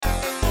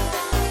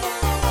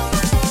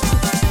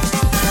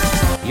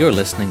You're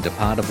listening to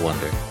Pod of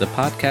Wonder, the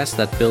podcast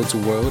that builds a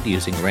world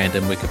using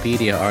random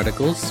Wikipedia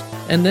articles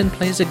and then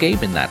plays a game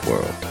in that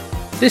world.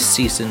 This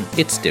season,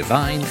 it's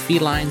divine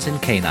felines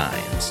and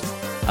canines,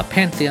 a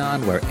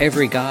pantheon where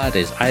every god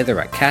is either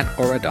a cat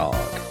or a dog,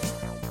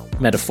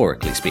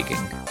 metaphorically speaking.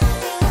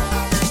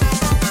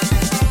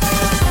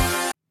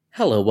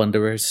 Hello,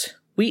 Wanderers.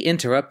 We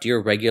interrupt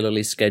your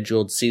regularly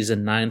scheduled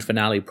Season 9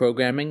 finale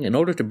programming in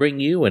order to bring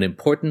you an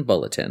important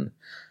bulletin.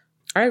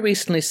 I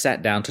recently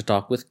sat down to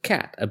talk with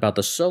Kat about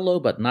the Solo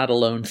But Not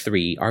Alone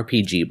 3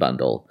 RPG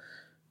bundle.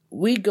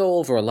 We go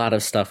over a lot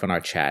of stuff in our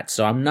chat,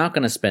 so I'm not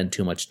going to spend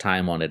too much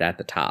time on it at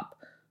the top.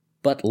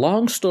 But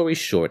long story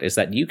short is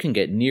that you can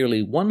get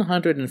nearly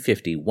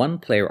 150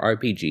 one-player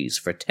RPGs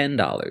for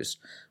 $10,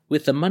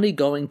 with the money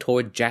going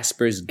toward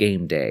Jasper's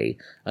Game Day,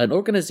 an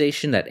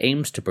organization that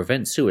aims to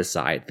prevent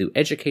suicide through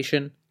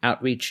education,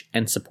 outreach,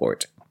 and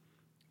support.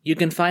 You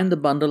can find the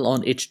bundle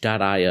on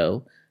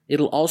itch.io.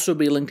 It'll also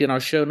be linked in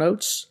our show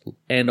notes,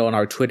 and on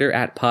our Twitter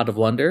at Pod of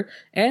Wonder,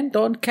 and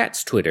on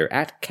Kat's Twitter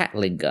at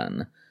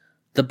Catlingun.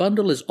 The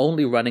bundle is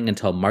only running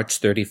until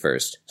March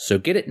 31st, so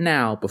get it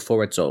now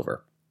before it's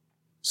over.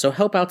 So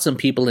help out some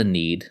people in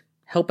need,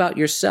 help out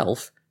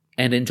yourself,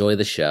 and enjoy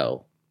the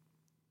show.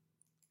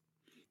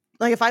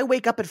 Like, if I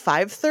wake up at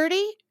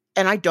 5:30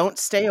 and I don't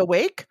stay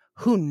awake,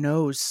 who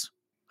knows?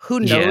 Who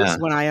knows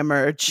when I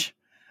emerge?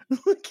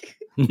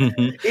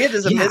 It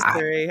is a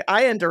mystery.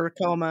 I enter a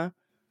coma.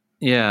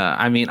 Yeah,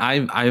 I mean,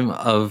 I'm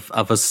of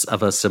a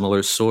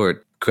similar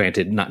sort.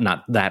 Granted,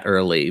 not that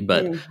early,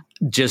 but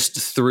just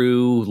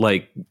through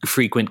like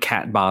frequent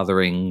cat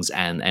botherings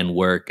and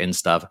work and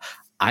stuff,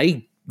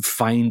 I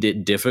find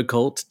it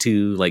difficult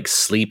to like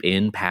sleep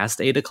in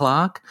past 8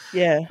 o'clock.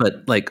 Yeah,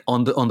 but like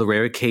on the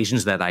rare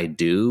occasions that I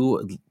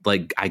do,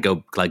 like I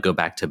go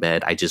back to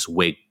bed, I just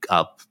wake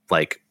up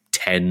like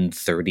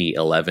 10:30,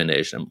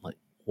 11ish. I'm like,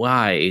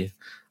 why?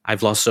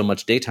 I've lost so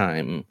much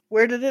daytime.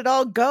 Where did it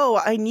all go?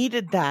 I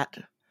needed that.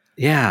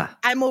 Yeah.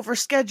 I'm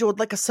overscheduled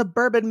like a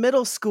suburban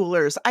middle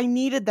schoolers. I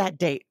needed that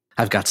date.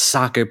 I've got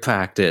soccer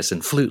practice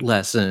and flute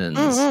lessons.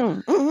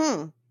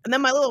 And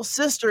then my little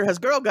sister has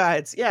Girl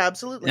Guides. Yeah,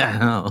 absolutely. Yeah, I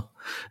know.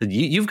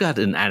 You've got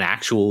an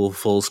actual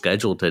full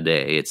schedule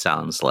today, it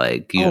sounds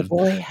like. Oh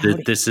boy,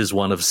 this is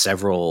one of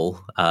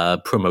several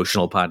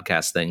promotional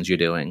podcast things you're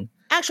doing.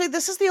 Actually,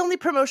 this is the only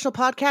promotional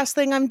podcast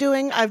thing I'm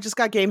doing. I've just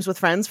got games with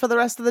friends for the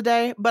rest of the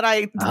day. But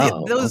I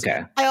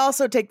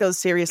also take those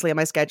seriously in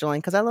my scheduling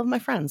because I love my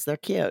friends. They're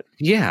cute.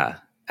 Yeah,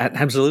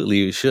 absolutely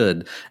you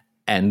should.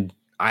 And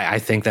I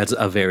think that's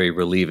a very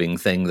relieving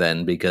thing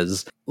then,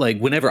 because like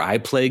whenever I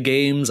play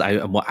games,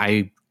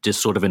 I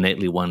just sort of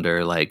innately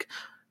wonder like,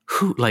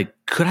 could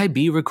I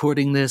be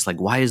recording this?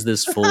 Like, why is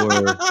this for?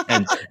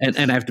 and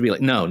I have to be like,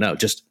 no,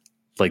 just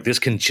like this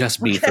can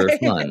just be for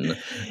fun.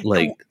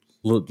 Like,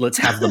 let's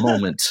have the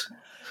moment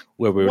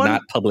where we're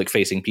not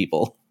public-facing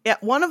people. Yeah,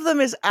 one of them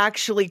is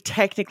actually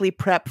technically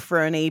prep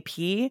for an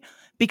AP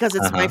because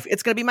it's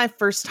it's going to be my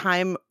first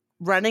time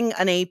running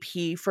an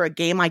AP for a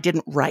game I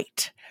didn't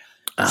write.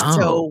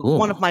 So cool.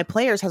 One of my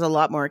players has a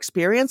lot more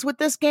experience with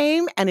this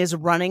game and is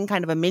running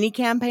kind of a mini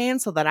campaign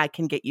so that I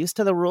can get used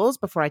to the rules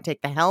before I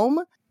take the helm.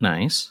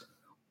 Nice.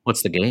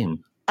 What's the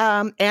game?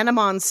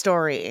 Animon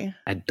Story.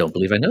 I don't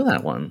believe I know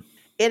that one.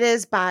 It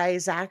is by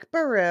Zach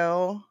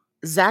Baru.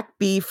 Zach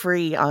B.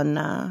 Free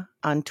on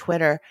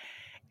Twitter.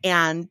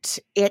 And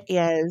it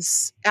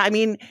is, I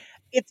mean,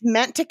 it's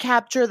meant to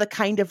capture the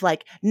kind of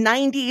like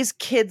 90s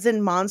kids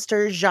and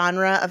monsters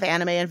genre of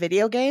anime and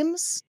video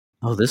games.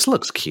 Oh, this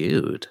looks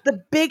cute.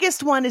 The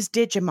biggest one is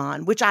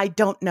Digimon, which I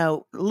don't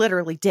know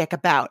literally dick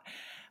about.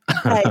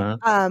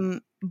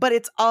 But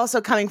it's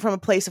also coming from a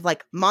place of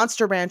like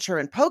Monster Rancher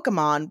and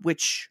Pokemon,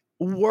 which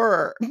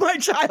were my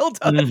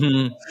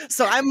childhood.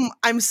 So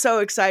I'm so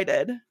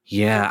excited.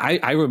 Yeah,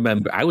 I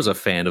remember I was a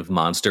fan of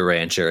Monster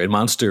Rancher, and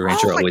Monster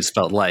Rancher always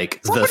felt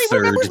like the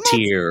third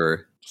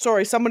tier.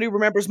 Sorry, somebody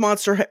remembers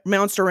Monster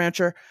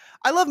Rancher.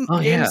 I love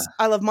games. Yeah.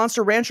 I love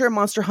Monster Rancher,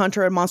 Monster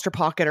Hunter, and Monster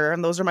Pocketer,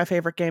 and those are my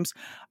favorite games.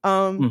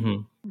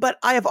 But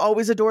I have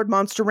always adored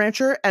Monster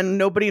Rancher, and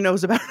nobody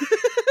knows about it.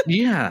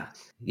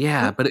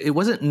 Yeah, but it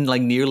wasn't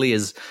like nearly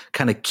as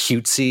kind of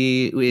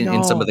cutesy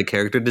in some of the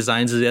character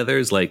designs as the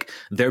others. Like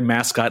their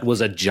mascot was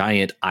a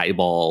giant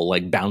eyeball,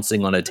 like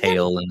bouncing on a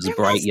tail, and was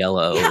bright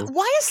yellow. Yeah,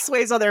 why is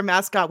Swayze their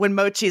mascot when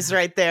Mochi's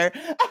right there?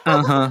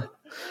 I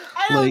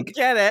don't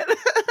get it.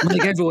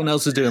 Like everyone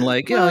else is doing,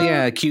 like, oh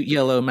yeah, cute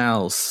yellow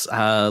mouse,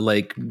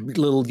 like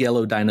little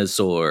yellow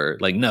dinosaur.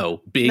 Like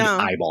no, big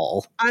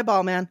eyeball,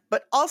 man,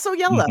 but also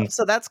yellow.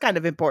 So that's kind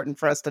of important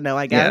for us to know,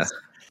 I guess. Yeah.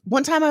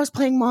 One time I was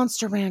playing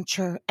Monster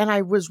Rancher and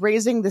I was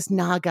raising this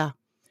Naga,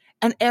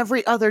 and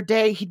every other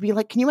day he'd be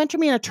like, "Can you enter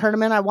me in a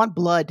tournament? I want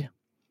blood."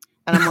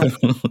 And I'm like,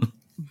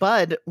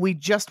 "Bud, we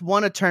just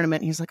won a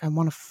tournament." And he's like, "I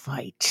want to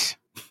fight."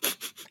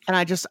 And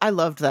I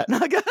loved that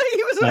Naga.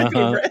 He was my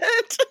favorite.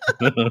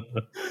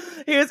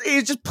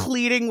 He's just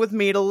pleading with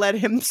me to let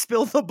him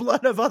spill the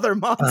blood of other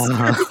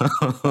monsters.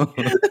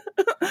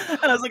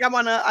 And was like,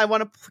 I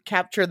wanna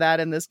capture that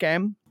in this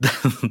game.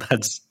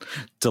 That's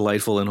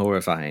delightful and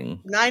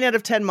horrifying. 9 out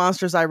of 10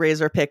 monsters I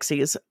raise are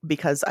pixies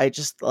because I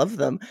just love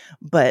them.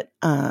 But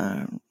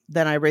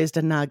then I raised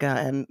a naga,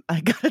 and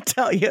I gotta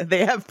tell you,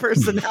 they have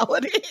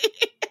personality.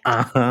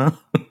 Uh-huh.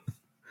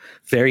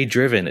 Very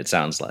driven, it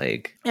sounds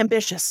like.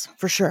 Ambitious,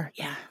 for sure.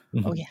 Yeah.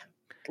 Oh, yeah.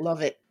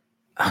 Love it.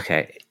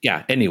 Okay.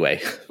 Yeah.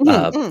 Anyway,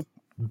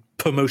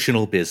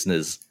 promotional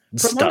business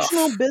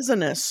Promotional stuff.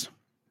 business.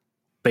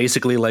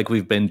 Basically, like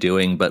we've been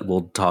doing, but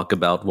we'll talk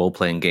about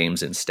role-playing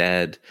games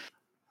instead.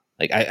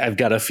 Like I've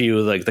got a few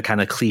like the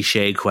kind of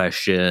cliche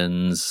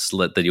questions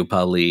that you'll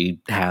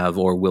probably have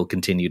or will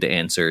continue to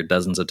answer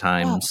dozens of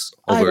times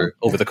over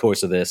the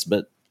course of this.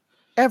 But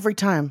every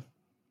time,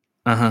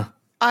 I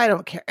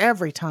don't care.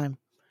 Every time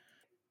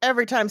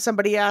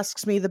somebody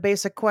asks me the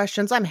basic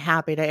questions, I'm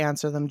happy to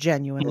answer them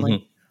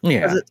genuinely.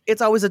 Yeah,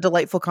 it's always a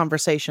delightful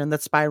conversation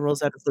that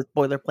spirals out of the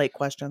boilerplate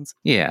questions.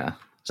 Yeah,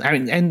 I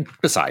mean, and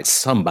besides,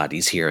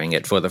 somebody's hearing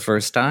it for the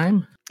first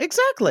time.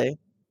 Exactly.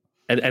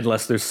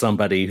 Unless there's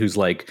somebody who's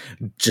like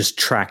just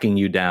tracking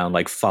you down,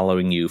 like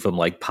following you from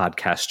like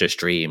podcast to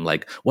stream.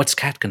 Like, what's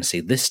Kat going to say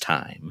this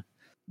time?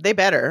 They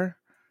better.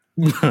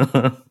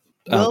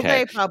 Will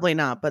they? Probably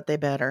not, but they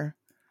better.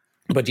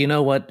 But you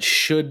know what?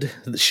 Should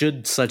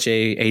such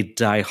a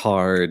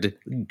diehard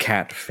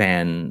Kat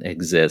fan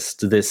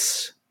exist,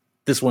 this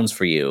one's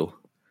for you.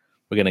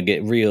 We're going to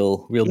get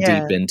real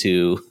deep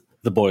into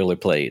the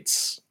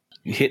boilerplates.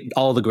 Hit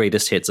all the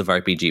greatest hits of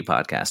RPG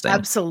podcasting.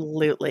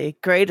 Absolutely.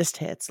 Greatest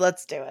hits.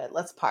 Let's do it.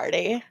 Let's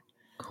party.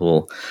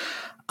 Cool.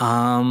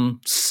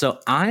 So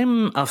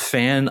I'm a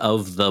fan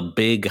of the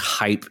big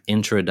hype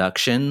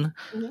introduction.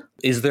 Mm-hmm.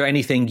 Is there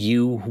anything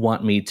you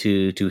want me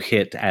to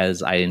hit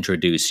as I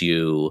introduce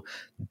you?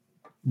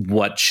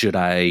 What should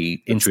I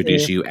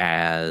introduce you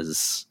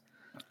as?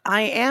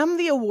 I am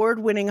the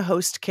award-winning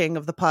host king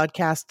of the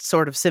podcast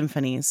Sort of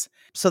Symphonies.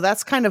 So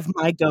that's kind of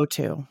my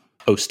go-to.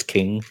 Host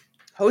king.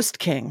 Host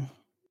king.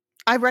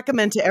 I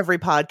recommend to every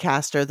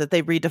podcaster that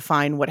they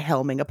redefine what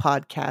helming a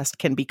podcast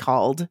can be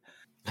called.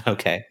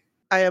 Okay.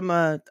 I am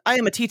a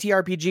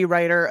TTRPG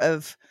writer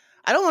of,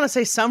 I don't want to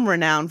say some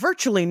renown,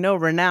 virtually no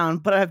renown,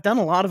 but I've done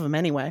a lot of them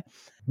anyway.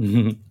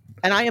 And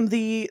I am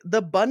the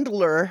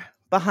bundler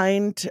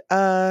behind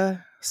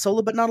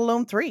Solo But Not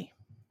Alone 3.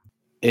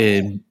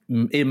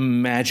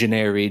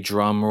 Imaginary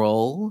drum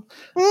roll.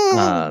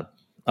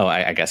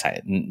 I guess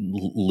I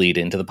lead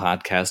into the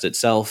podcast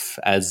itself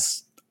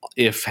as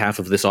if half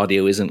of this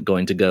audio isn't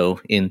going to go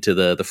into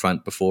the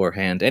front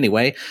beforehand.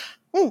 Anyway,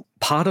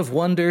 Pot of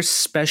Wonder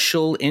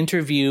special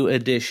interview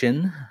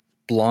edition.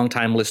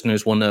 Longtime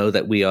listeners will know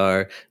that we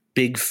are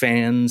big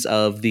fans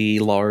of the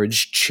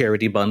large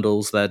charity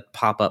bundles that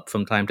pop up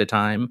from time to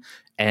time,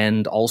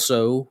 and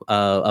also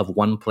of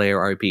one-player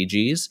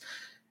RPGs.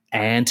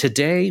 And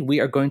today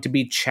we are going to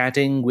be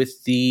chatting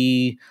with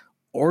the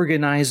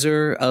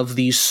organizer of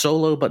the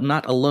Solo But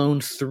Not Alone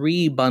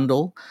 3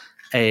 bundle,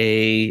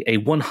 a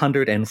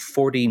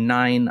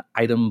 149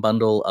 item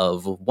bundle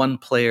of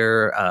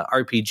one-player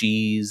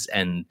RPGs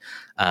and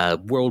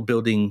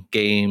world-building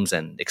games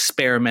and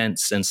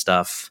experiments and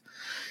stuff.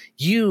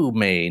 You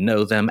may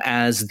know them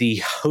as the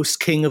host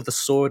king of the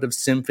Sword of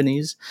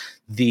Symphonies,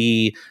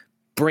 the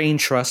brain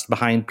trust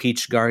behind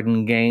Peach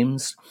Garden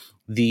Games,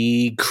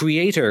 the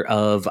creator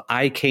of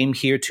I Came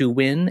Here to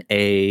Win,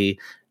 a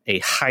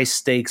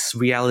high-stakes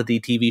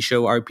reality TV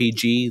show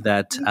RPG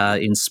that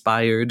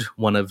inspired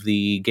one of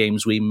the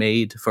games we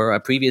made for a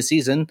previous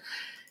season.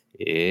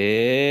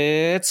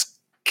 It's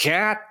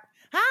Kat.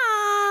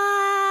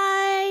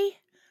 Hi!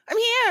 I'm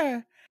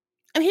here.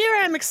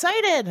 I'm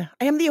excited.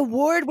 I am the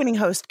award-winning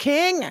host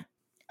king.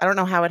 I don't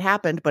know how it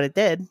happened, but it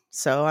did,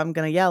 so I'm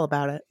going to yell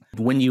about it.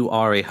 When you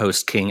are a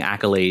host king,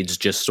 accolades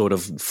just sort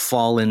of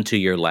fall into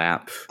your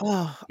lap.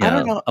 Oh, I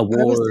don't know.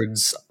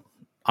 Awards,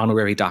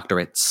 honorary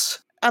doctorates.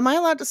 Am I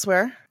allowed to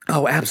swear?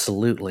 Oh,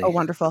 absolutely. Oh,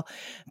 wonderful.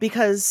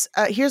 Because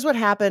here's what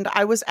happened.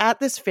 I was at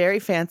this very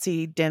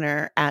fancy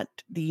dinner at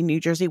the New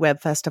Jersey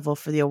Web Festival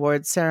for the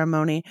awards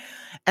ceremony,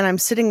 and I'm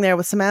sitting there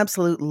with some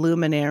absolute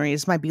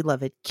luminaries, my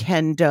beloved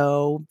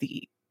Kendo,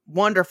 the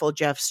wonderful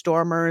Jeff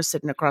Stormer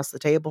sitting across the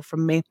table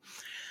from me.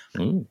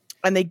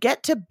 And they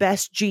get to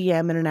best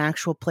GM in an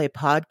actual play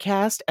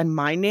podcast, and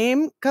my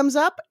name comes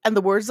up, and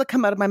the words that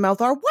come out of my mouth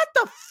are, "What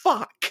the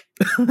fuck?"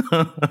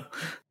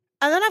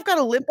 And then I've got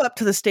to limp up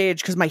to the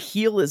stage because my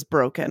heel is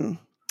broken.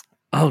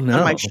 Oh, no.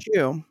 On my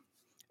shoe.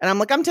 And I'm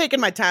like, I'm taking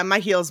my time. My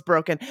heel's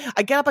broken.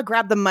 I get up, I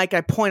grab the mic, I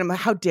point. I'm like,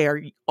 how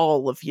dare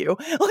all of you?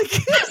 Like,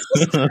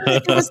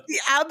 it was the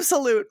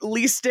absolute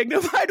least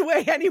dignified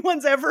way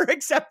anyone's ever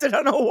accepted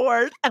an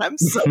award. And I'm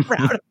so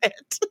proud of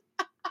it.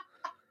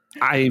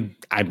 I'm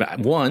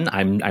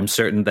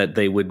certain that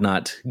they would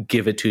not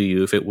give it to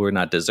you if it were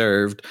not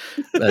deserved.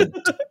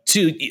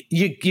 Two,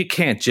 you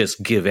can't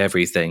just give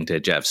everything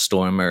to Jeff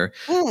Stormer.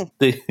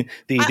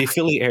 The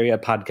Philly area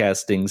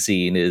podcasting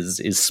scene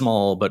is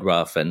small but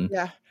rough, and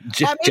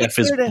Jeff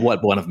is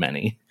one of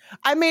many.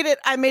 I made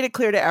it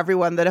clear to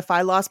everyone that if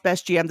I lost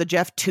Best GM to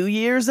Jeff 2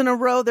 years in a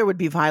row, there would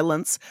be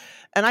violence.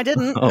 And I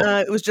didn't.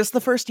 It was just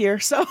the first year.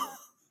 So.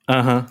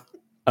 Uh-huh.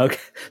 Okay.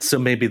 So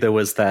maybe there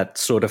was that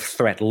sort of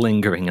threat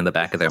lingering in the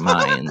back of their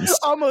minds.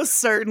 Almost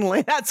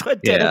certainly. That's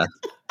what did it.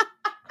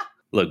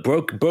 Look,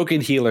 broken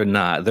heel or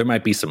not, there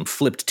might be some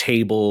flipped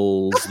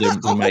tables.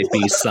 There might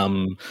be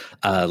some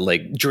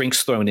like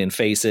drinks thrown in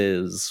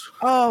faces.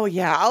 Oh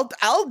yeah,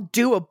 I'll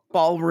do a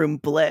ballroom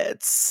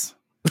blitz.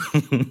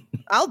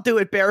 I'll do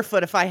it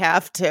barefoot if I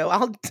have to. I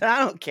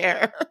don't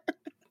care.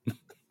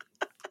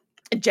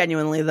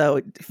 Genuinely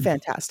though,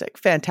 fantastic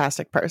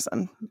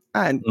person,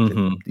 and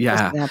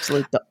yeah, an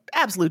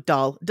absolute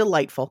doll,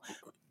 delightful.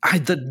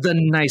 The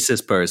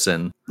nicest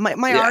person.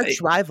 My arch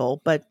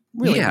rival, but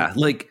really, yeah,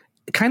 like.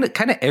 Kind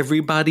of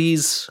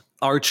everybody's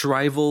arch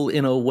rival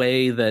in a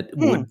way that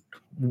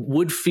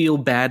would feel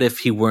bad if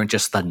he weren't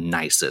just the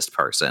nicest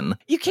person.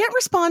 You can't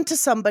respond to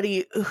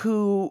somebody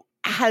who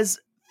has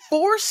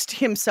forced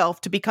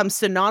himself to become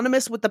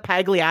synonymous with the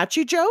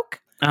Pagliacci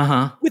joke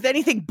with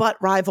anything but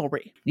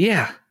rivalry.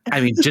 Yeah.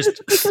 I mean,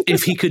 just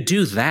if he could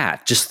do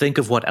that, just think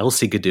of what else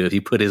he could do if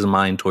he put his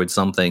mind towards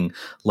something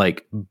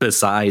like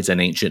besides an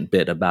ancient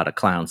bit about a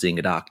clown seeing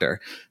a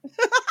doctor.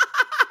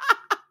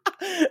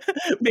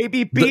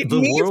 Maybe beat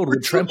the me world for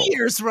would 2 tremble.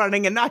 years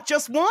running and not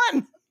just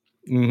one.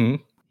 Mm-hmm.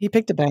 He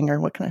picked a banger.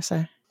 What can I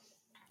say?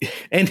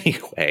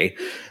 Anyway,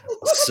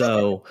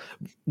 so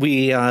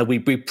we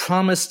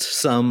promised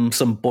some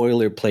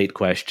boilerplate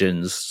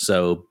questions.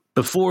 So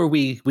before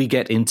we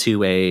get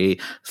into a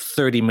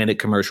 30-minute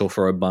commercial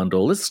for a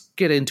bundle, let's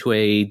get into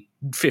a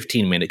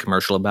 15-minute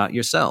commercial about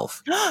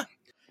yourself.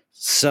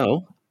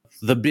 So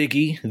the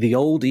biggie, the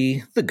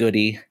oldie, the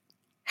goodie.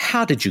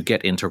 How did you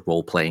get into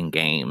role-playing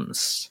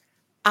games?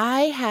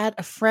 I had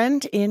a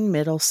friend in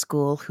middle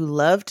school who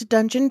loved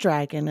Dungeon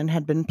Dragon and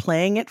had been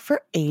playing it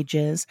for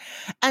ages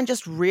and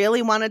just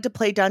really wanted to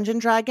play Dungeon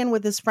Dragon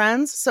with his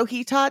friends. So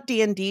he taught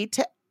D&D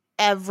to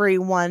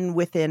everyone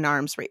within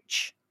arm's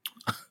reach.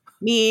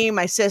 Me,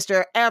 my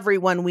sister,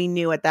 everyone we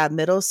knew at that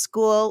middle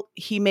school,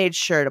 he made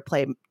sure to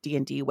play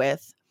D&D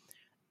with.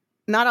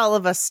 Not all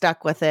of us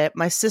stuck with it.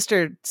 My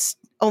sister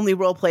only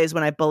role plays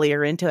when I bully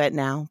her into it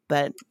now,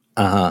 but...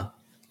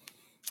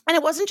 And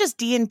it wasn't just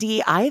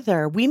D&D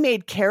either. We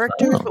made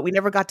characters, but we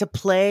never got to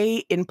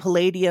play in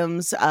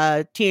Palladium's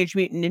Teenage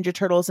Mutant Ninja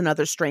Turtles and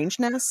Other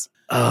Strangeness.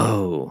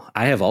 Oh,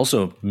 I have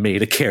also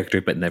made a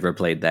character but never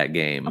played that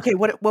game. Okay,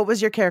 what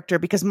was your character?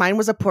 Because mine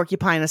was a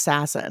porcupine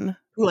assassin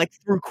who like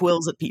threw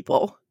quills at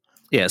people.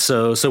 Yeah,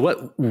 so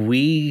what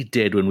we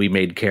did when we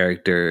made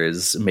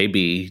characters,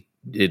 maybe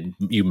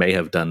you may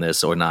have done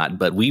this or not,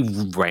 but we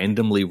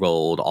randomly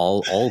rolled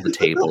all the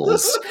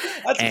tables.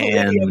 That's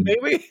Palladium,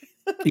 baby.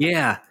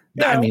 Yeah.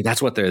 I mean,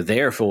 that's what they're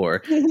there for.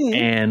 Mm-hmm.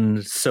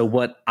 And so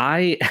what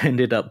I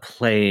ended up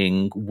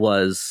playing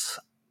was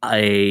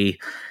a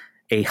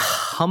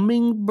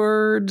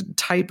hummingbird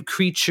type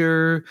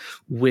creature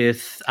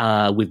with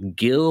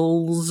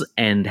gills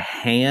and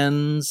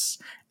hands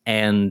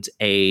and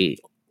a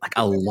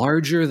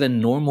larger than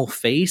normal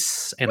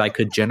face, and I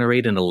could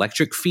generate an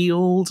electric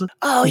field.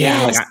 Oh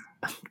yes.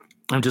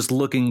 I'm just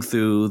looking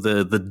through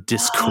the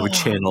Discord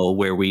channel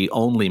where we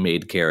only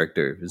made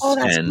characters. Oh,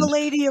 that's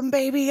Palladium,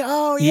 baby.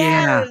 Oh,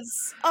 yeah.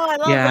 Yes. Oh, I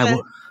love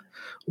it.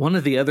 One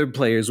of the other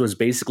players was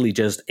basically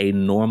just a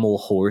normal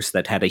horse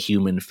that had a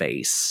human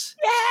face.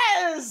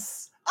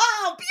 Yes.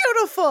 Oh,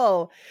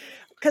 beautiful.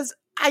 Because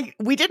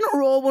we didn't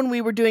roll when we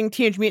were doing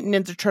Teenage Mutant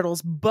Ninja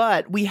Turtles,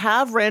 but we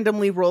have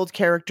randomly rolled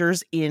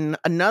characters in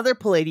another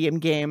Palladium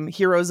game,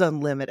 Heroes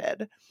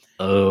Unlimited.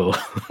 Oh.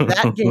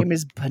 That game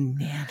is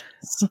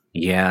bananas.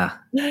 Yeah.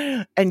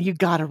 And you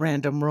got a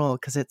random roll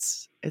because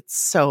it's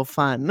so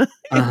fun.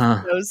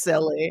 It's so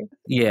silly.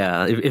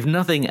 Yeah. If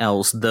nothing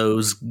else,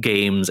 those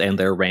games and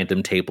their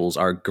random tables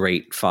are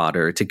great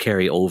fodder to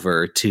carry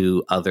over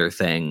to other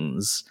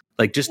things.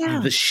 Like just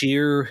the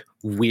sheer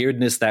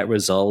weirdness that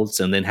results,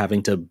 and then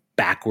having to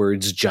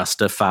backwards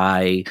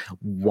justify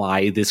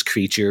why this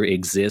creature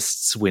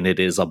exists when it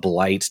is a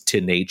blight to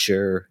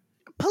nature.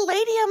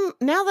 Palladium,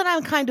 now that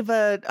I'm kind of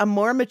a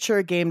more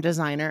mature game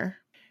designer,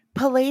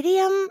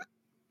 Palladium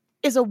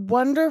is a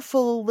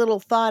wonderful little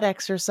thought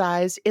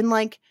exercise in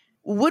like,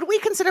 would we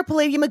consider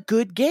Palladium a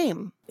good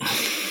game?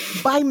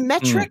 By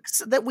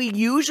metrics that we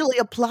usually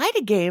apply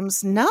to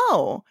games,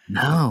 no.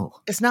 No.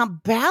 It's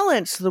not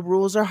balanced. The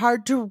rules are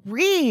hard to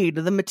read.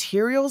 The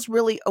material's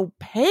really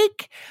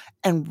opaque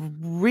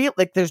and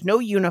like there's no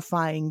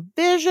unifying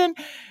vision.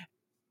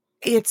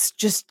 It's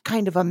just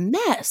kind of a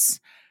mess.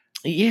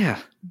 Yeah.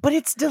 But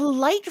it's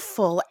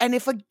delightful. And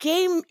if a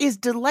game is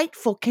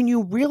delightful, can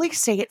you really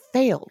say it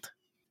failed?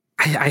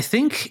 I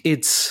think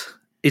it's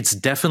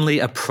definitely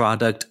a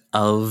product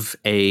of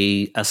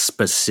a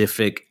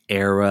specific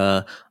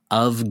era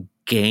of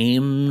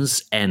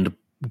games and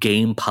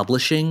game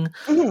publishing.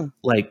 Mm-hmm.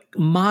 Like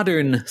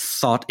modern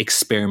thought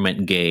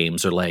experiment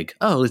games are like,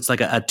 oh, it's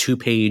like a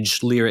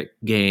 2-page lyric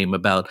game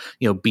about,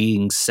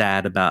 being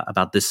sad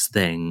about this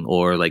thing,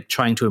 or like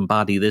trying to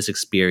embody this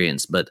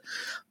experience. But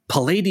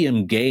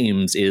Palladium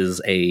Games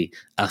is a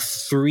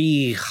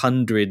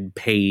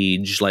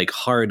 300-page like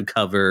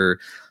hardcover,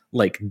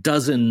 like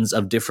dozens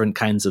of different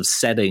kinds of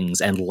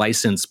settings and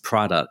licensed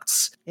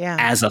products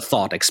as a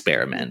thought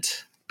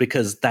experiment,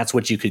 because that's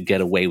what you could get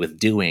away with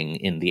doing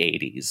in the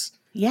 80s.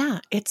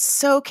 Yeah, it's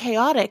so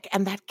chaotic,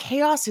 and that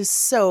chaos is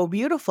so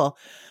beautiful.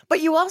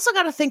 But you also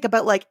got to think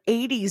about like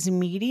 80s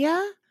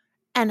media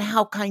and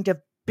how kind of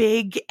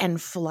big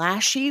and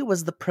flashy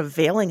was the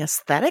prevailing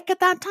aesthetic at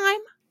that time.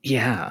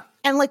 Yeah.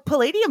 And like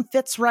Palladium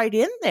fits right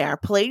in there.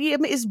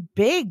 Palladium is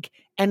big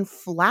and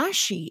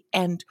flashy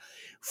and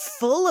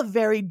full of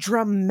very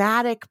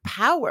dramatic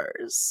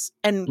powers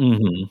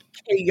and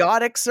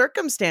chaotic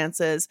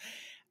circumstances.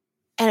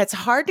 And it's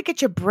hard to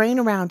get your brain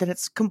around, and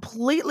it's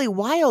completely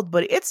wild,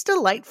 but it's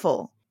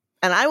delightful.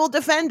 And I will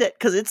defend it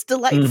because it's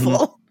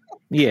delightful.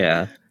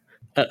 Yeah.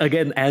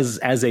 Again,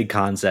 as a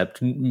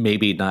concept,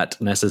 maybe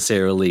not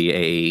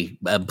necessarily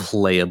a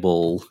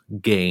playable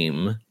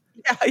game.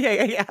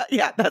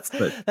 Yeah. That's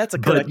a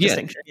good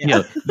distinction.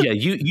 Yeah.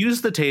 You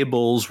use the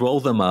tables, roll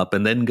them up,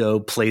 and then go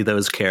play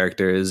those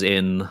characters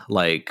in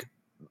like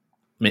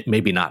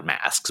maybe not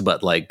masks,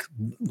 but like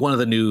one of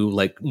the new,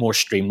 like more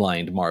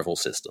streamlined Marvel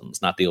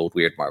systems, not the old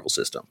weird Marvel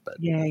system. But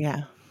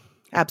yeah,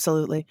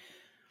 absolutely.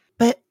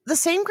 But the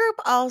same group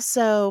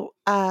also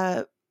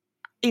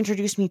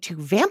introduced me to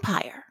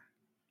Vampire,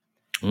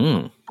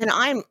 and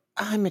I'm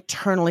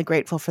eternally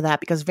grateful for that,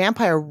 because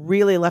Vampire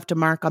really left a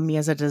mark on me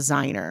as a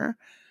designer.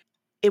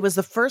 It was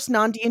the first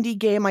non-D&D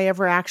game I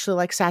ever actually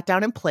like sat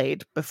down and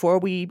played before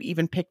we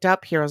even picked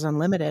up Heroes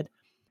Unlimited.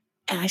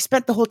 And I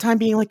spent the whole time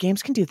being like,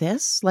 games can do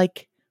this.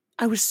 Like,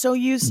 I was so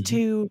used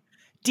to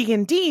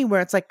D&D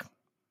where it's like,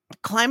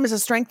 climb is a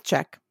strength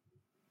check.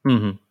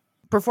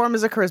 Perform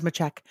as a charisma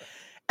check.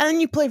 And then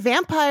you play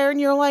Vampire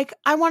and you're like,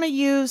 I want to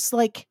use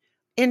like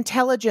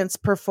intelligence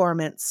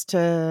performance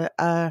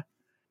to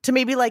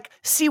maybe like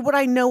see what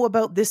I know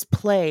about this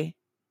play.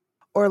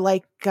 Or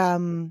like,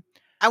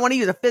 I want to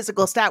use a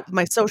physical stat with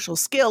my social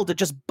skill to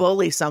just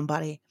bully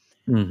somebody.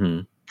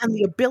 And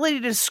the ability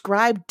to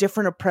describe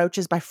different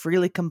approaches by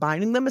freely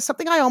combining them is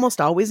something I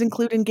almost always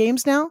include in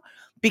games now,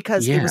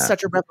 because it was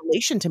such a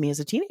revelation to me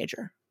as a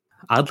teenager.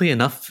 Oddly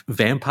enough,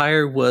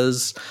 Vampire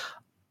was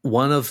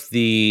one of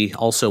the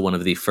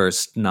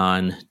first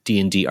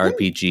non-D&D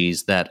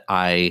RPGs that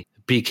I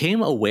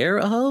became aware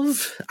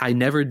of. I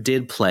never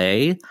did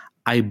play.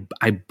 I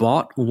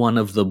bought one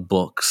of the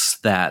books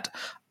that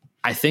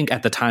I think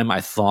at the time I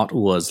thought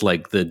was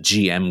like the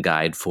GM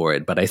guide for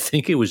it, but I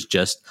think it was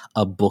just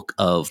a book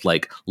of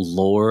like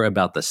lore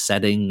about the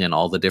setting and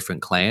all the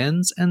different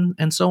clans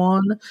and so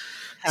on.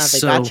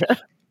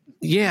 Gotcha.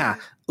 Yeah,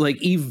 like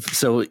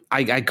so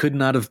I could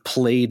not have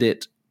played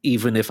it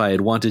even if I had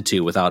wanted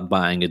to without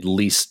buying at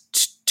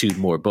least 2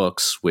 more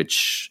books,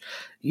 which,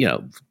 you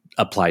know,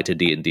 apply to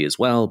D&D as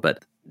well.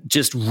 But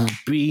just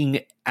being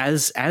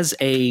as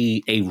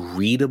a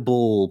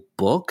readable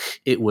book,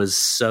 it was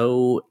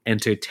so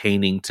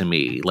entertaining to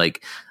me.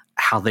 Like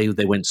how they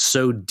went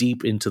so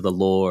deep into the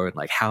lore, and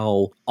like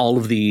how all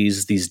of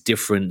these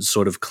different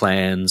sort of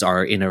clans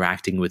are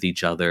interacting with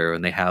each other,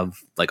 and they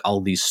have like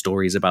all these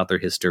stories about their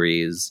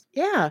histories.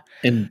 Yeah.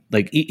 And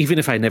like even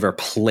if I never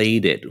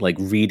played it, like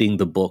reading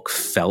the book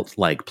felt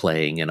like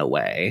playing in a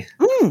way.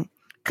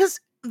 Because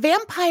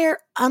Vampire,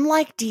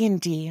 unlike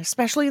D&D,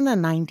 especially in the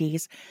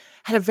 90s,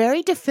 had a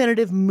very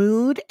definitive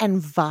mood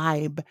and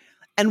vibe,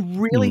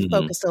 and really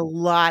focused a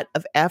lot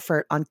of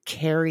effort on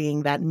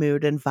carrying that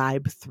mood and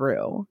vibe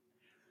through,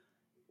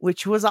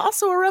 which was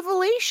also a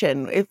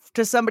revelation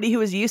to somebody who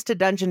was used to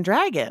Dungeon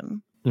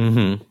Dragon.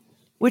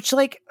 Which,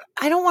 like,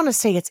 I don't want to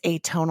say it's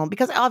atonal,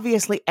 because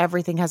obviously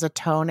everything has a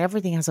tone,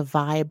 everything has a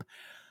vibe.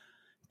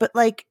 But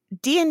like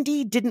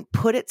D&D didn't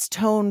put its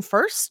tone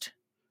first.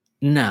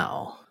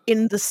 No.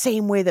 In the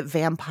same way that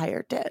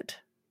Vampire did.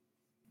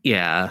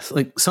 Yeah,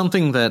 like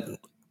something that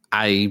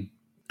I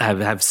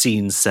have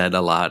seen said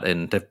a lot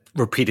and have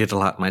repeated a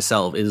lot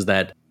myself is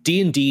that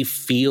D&D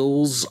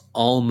feels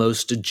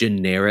almost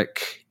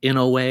generic in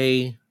a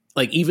way,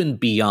 like even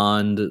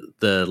beyond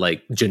the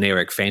like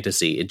generic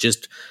fantasy. It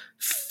just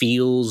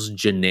feels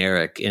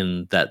generic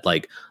in that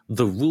like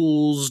the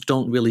rules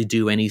don't really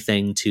do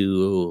anything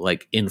to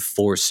like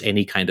enforce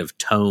any kind of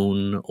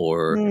tone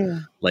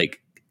or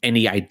like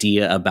any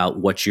idea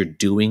about what you're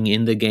doing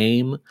in the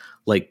game.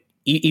 Like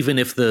even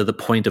if the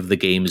point of the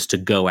game is to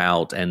go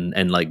out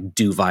and like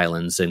do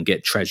violence and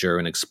get treasure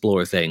and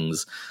explore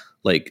things,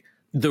 like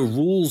the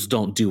rules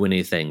don't do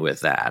anything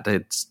with that.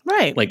 It's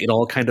right. Like it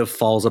all kind of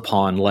falls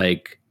upon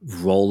like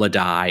roll a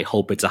die,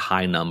 hope it's a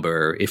high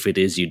number. If it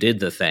is, you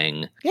did the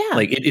thing. Yeah.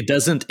 Like it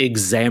doesn't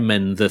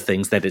examine the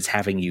things that it's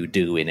having you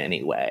do in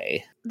any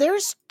way.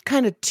 There's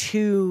kind of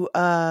two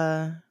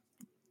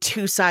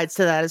sides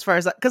to that as far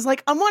as that. Because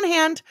like on one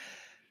hand,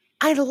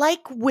 I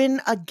like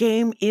when a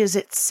game is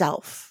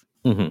itself.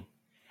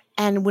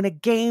 And when a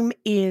game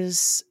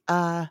is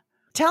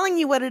telling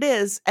you what it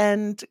is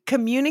and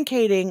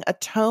communicating a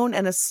tone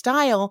and a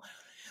style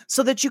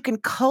so that you can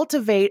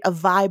cultivate a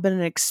vibe and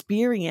an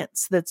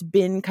experience that's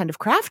been kind of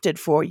crafted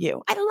for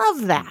you. I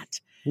love that.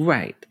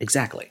 Right,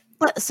 exactly.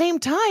 But at the same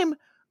time,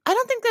 I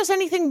don't think there's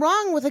anything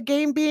wrong with a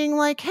game being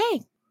like,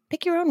 hey,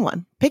 pick your own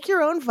one. Pick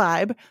your own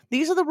vibe.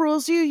 These are the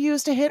rules you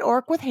use to hit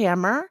orc with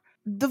hammer.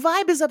 The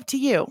vibe is up to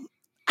you.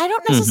 I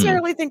don't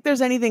necessarily think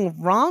there's anything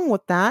wrong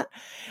with that.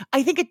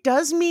 I think it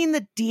does mean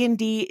that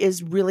D&D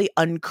is really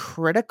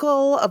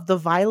uncritical of the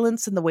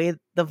violence and the way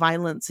the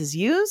violence is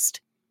used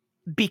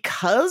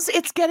because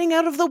it's getting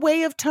out of the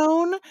way of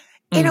tone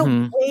in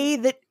a way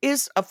that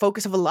is a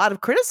focus of a lot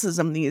of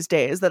criticism these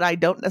days that I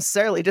don't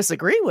necessarily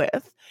disagree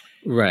with.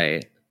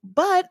 Right.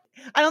 But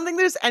I don't think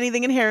there's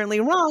anything inherently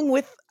wrong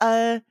with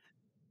a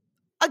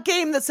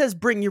game that says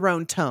bring your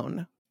own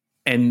tone.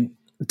 And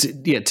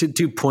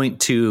to point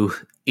to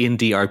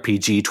Indie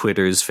RPG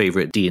Twitter's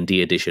favorite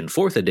D&D edition,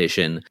 4th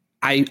edition,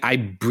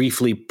 I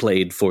briefly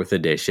played 4th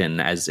edition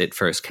as it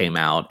first came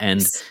out,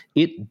 and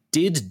it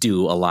did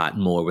do a lot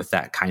more with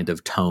that kind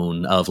of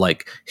tone of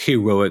like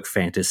heroic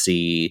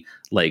fantasy,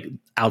 like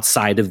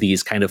outside of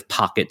these kind of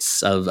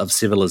pockets of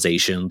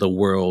civilization. The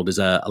world is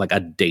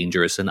a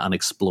dangerous and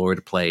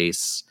unexplored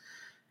place.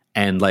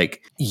 And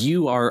like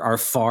you are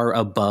far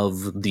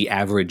above the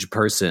average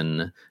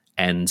person.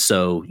 And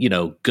so,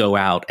 go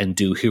out and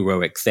do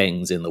heroic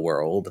things in the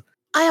world.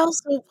 I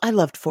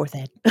loved 4th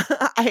Ed.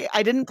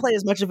 I didn't play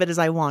as much of it as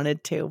I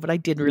wanted to, but I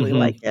did really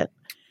like it.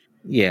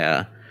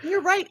 Yeah.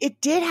 You're right.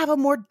 It did have a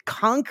more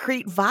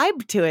concrete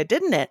vibe to it,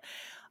 didn't it?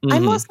 I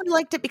mostly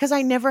liked it because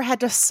I never had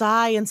to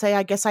sigh and say,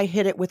 I guess I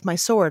hit it with my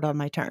sword on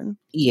my turn.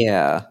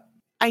 Yeah.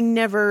 I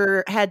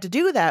never had to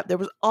do that. There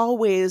was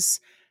always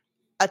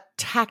a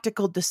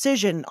tactical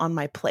decision on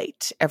my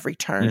plate every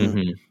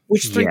turn,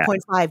 which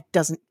 3.5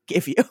 doesn't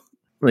give you.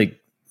 Like,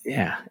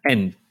 yeah.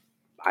 And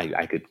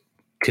I could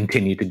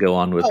continue to go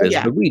on with this,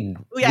 but we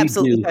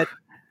absolutely could.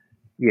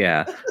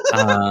 Yeah.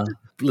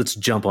 Let's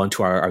jump on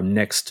to our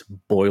next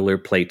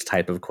boilerplate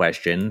type of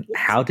question.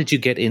 How did you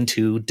get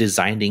into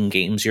designing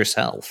games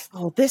yourself?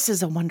 Oh, this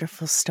is a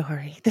wonderful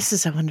story.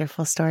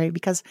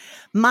 Because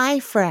my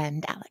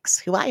friend Alex,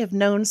 who I have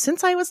known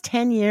since I was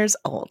 10 years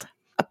old,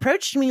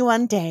 approached me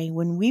one day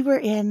when we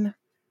were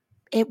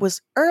it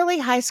was early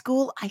high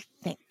school, I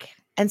think,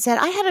 and said,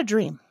 I had a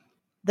dream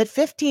that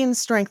 15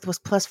 strength was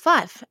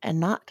 +5 and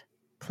not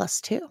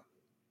 +2.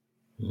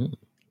 And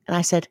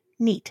I said,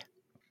 neat.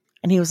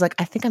 And he was like,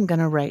 I think I'm going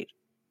to write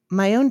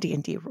my own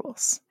D&D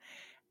rules.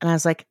 And I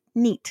was like,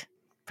 neat.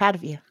 Proud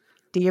of you.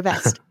 Do your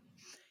best.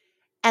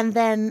 And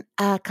then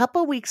a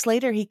couple weeks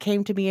later, he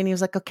came to me and he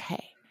was like,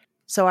 okay,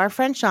 so our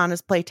friend Sean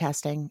is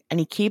playtesting and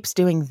he keeps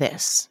doing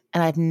this.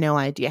 And I have no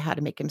idea how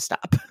to make him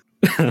stop.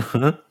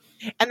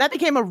 And that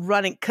became a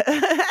running.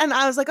 And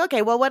I was like,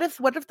 okay, well, what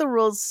if the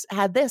rules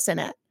had this in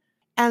it?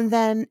 And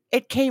then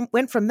it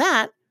went from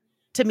that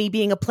to me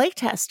being a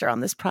playtester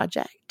on this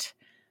project,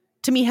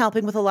 to me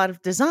helping with a lot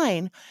of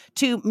design,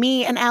 to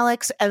me and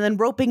Alex, and then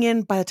roping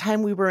in, by the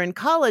time we were in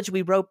college,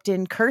 we roped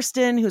in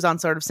Kirsten, who's on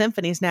Sort of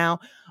Symphonies now.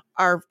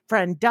 Our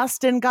friend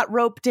Dustin got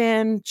roped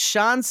in.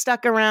 Sean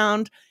stuck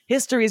around.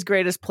 History's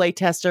greatest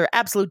playtester,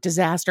 absolute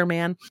disaster,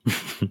 man.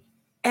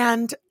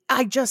 And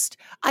I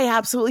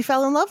absolutely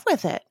fell in love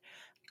with it.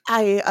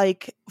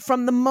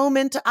 From the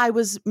moment I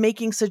was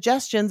making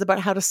suggestions about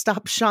how to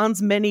stop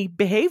Sean's many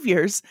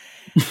behaviors,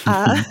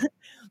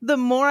 the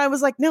more I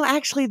was like, no,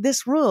 actually,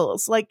 this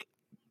rules. Like,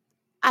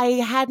 I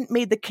hadn't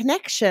made the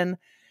connection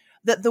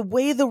that the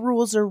way the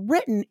rules are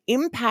written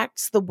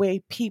impacts the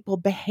way people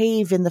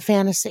behave in the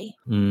fantasy.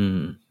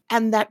 And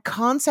that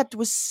concept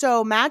was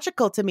so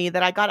magical to me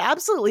that I got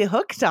absolutely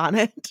hooked on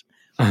it.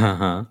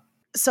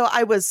 So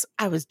I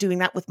was doing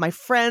that with my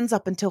friends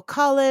up until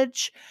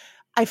college.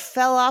 I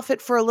fell off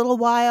it for a little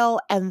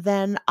while, and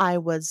then I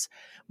was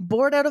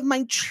bored out of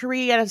my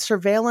tree at a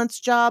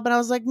surveillance job, and I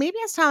was like, maybe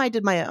it's time I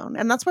did my own.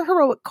 And that's where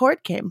Heroic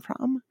Court came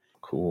from.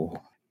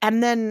 Cool.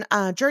 And then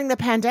during the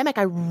pandemic,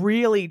 I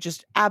really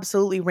just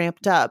absolutely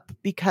ramped up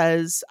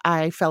because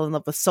I fell in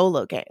love with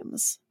solo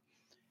games.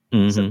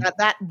 So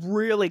that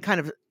really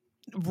kind of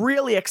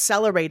really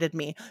accelerated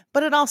me.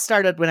 But it all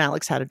started when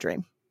Alex had a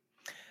dream.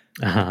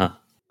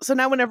 So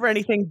now whenever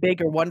anything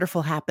big or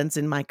wonderful happens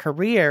in my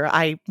career,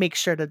 I make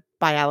sure to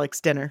buy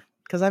Alex dinner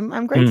because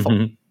I'm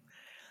grateful.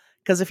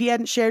 Because if he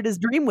hadn't shared his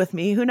dream with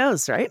me, who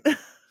knows, right?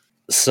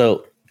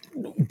 So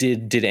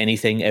did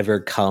anything ever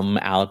come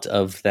out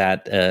of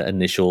that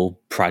initial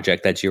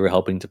project that you were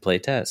helping to play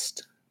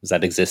test? Does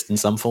that exist in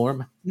some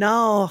form?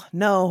 No.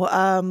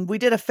 We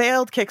did a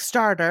failed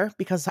Kickstarter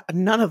because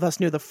none of us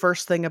knew the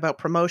first thing about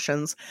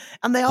promotions,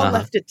 and they all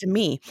left it to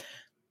me.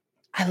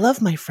 I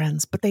love my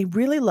friends, but they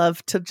really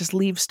love to just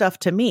leave stuff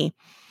to me.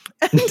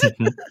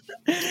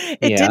 It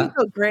didn't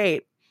go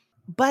great.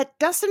 But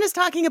Dustin is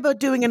talking about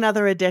doing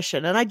another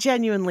edition, and I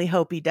genuinely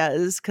hope he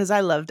does because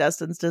I love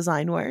Dustin's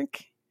design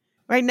work.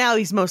 Right now,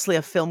 he's mostly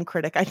a film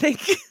critic, I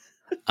think.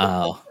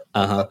 The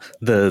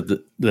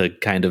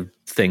kind of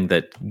thing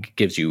that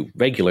gives you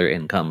regular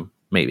income,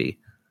 maybe.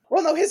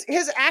 Well, no,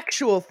 his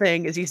actual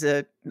thing is he's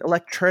an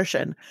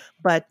electrician,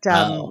 but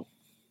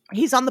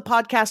he's on the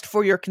podcast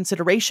For Your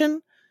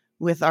Consideration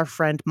with our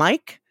friend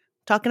Mike,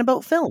 talking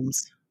about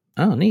films.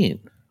 Oh,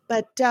 neat.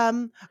 But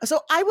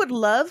so I would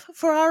love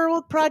for our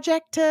old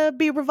project to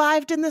be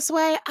revived in this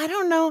way. I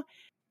don't know.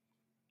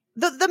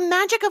 The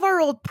magic of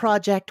our old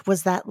project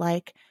was that,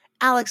 like,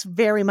 Alex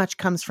very much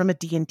comes from a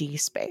D&D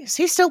space.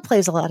 He still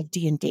plays a lot of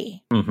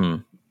D&D. Mm-hmm.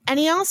 And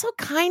he also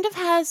kind of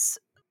has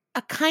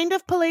a kind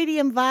of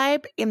Palladium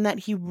vibe in that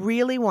he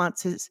really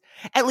wants his,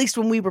 at least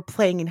when we were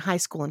playing in high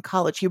school and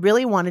college, he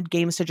really wanted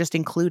games to just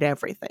include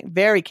everything.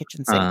 Very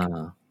kitchen sink.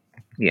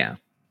 Yeah.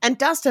 And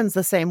Dustin's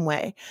the same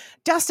way.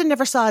 Dustin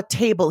never saw a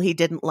table he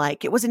didn't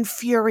like. It was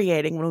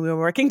infuriating when we were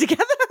working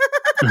together.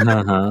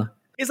 Uh-huh.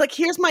 He's like,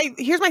 here's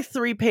my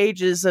 3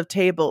 pages of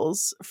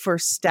tables for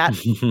stat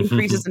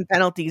increases and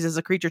penalties as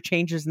a creature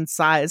changes in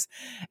size.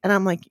 And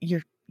I'm like,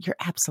 you're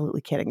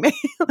absolutely kidding me.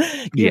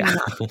 Yeah.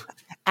 Not.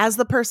 As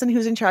the person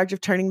who's in charge of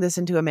turning this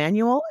into a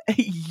manual,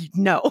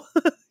 no,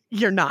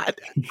 you're not.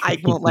 I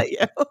won't let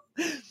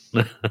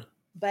you.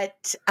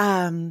 But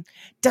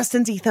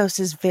Dustin's ethos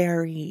is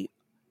very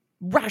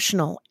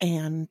rational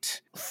and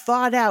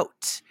thought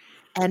out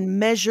and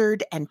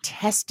measured and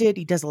tested.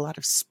 He does a lot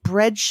of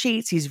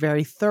spreadsheets. He's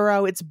very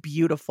thorough. It's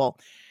beautiful.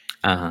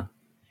 Uh-huh.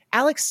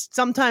 Alex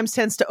sometimes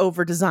tends to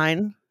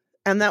over-design.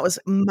 And that was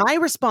my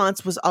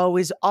response was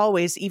always,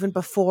 even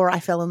before I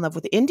fell in love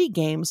with indie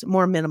games,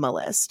 more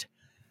minimalist.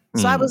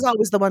 So I was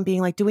always the one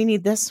being like, do we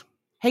need this?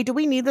 Hey, do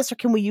we need this? Or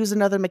can we use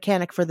another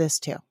mechanic for this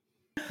too?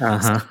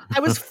 Uh-huh. So I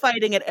was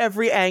fighting at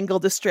every angle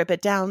to strip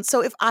it down.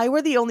 So if I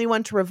were the only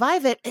one to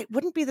revive it, it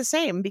wouldn't be the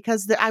same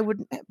because I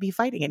wouldn't be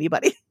fighting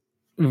anybody.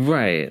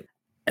 Right.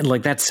 And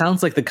like that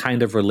sounds like the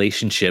kind of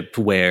relationship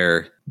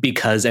where,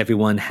 because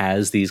everyone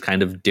has these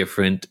kind of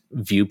different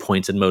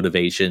viewpoints and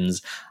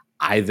motivations,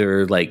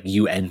 either like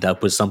you end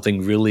up with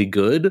something really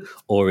good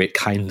or it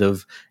kind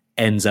of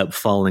ends up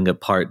falling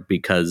apart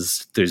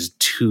because there's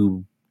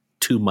too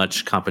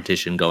much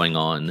competition going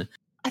on.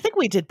 I think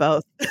we did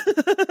both.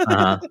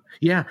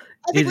 Yeah.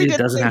 I think it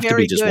doesn't have to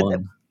be just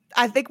one.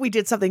 I think we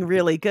did something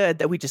really good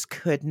that we just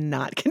could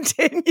not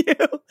continue.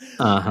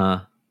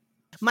 Uh-huh.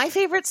 My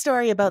favorite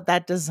story about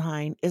that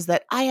design is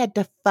that I had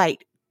to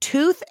fight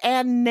tooth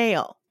and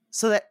nail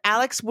so that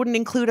Alex wouldn't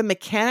include a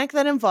mechanic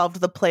that involved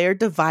the player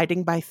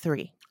dividing by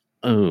 3.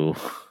 Oh.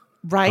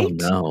 Right? Oh,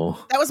 no.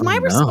 That was my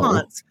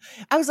response.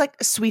 I was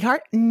like,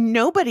 sweetheart,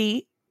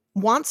 nobody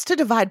wants to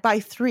divide by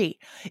 3.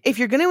 If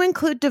you're going to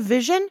include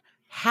division,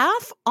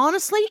 half,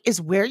 honestly,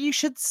 is where you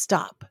should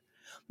stop.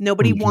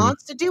 Nobody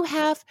wants to do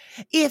half.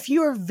 If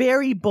you're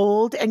very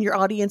bold and your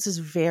audience is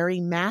very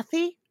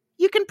mathy,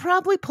 you can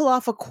probably pull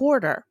off a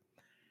quarter.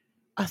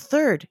 A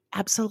third,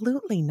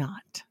 absolutely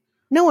not.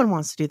 No one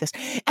wants to do this.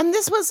 And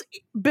this was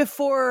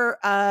before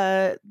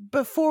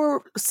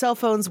cell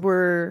phones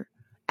were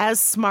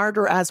as smart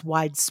or as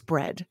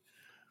widespread.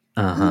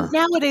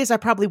 Nowadays, I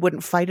probably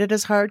wouldn't fight it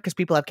as hard because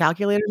people have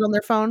calculators on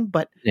their phone.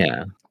 But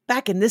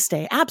back in this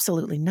day,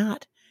 absolutely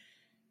not.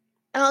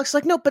 And Alex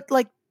was like, no, but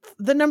like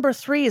the number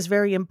 3 is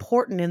very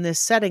important in this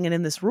setting and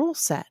in this rule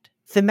set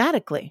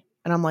thematically.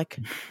 And I'm like,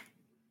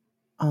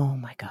 oh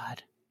my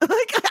God.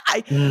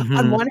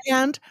 On one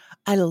hand,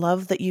 I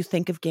love that you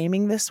think of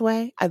gaming this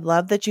way. I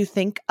love that you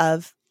think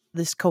of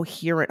this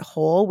coherent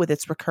whole with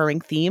its recurring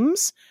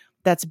themes.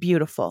 That's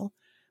beautiful,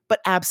 but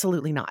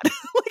absolutely not.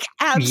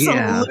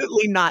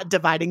 Absolutely not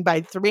dividing by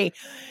 3.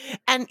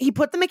 And he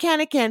put the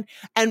mechanic in,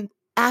 and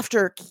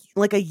after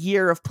like a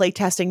year of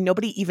playtesting,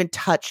 nobody even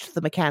touched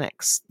the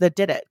mechanics that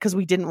did it because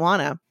we didn't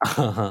want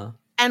to.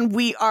 And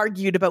we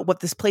argued about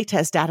what this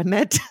playtest data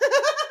meant.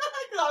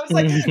 I was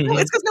like, no,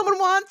 it's because no one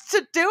wants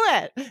to do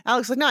it.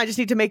 Alex was like, no, I just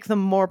need to make them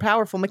more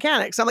powerful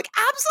mechanics. I'm like,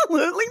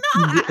 absolutely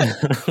not.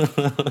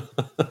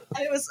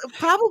 And it was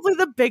probably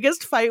the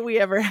biggest fight we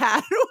ever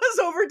had was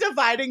over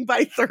dividing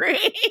by 3.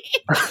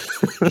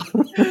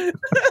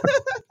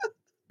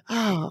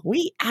 Oh,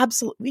 we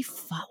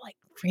fought like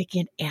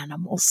freaking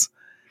animals.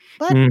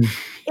 But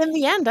in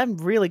the end, I'm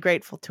really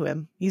grateful to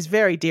him. He's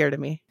very dear to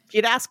me. If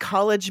you'd ask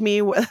college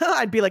me,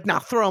 I'd be like, nah,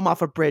 throw him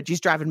off a bridge.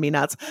 He's driving me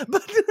nuts.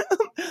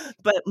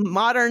 But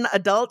modern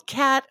adult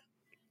Cat,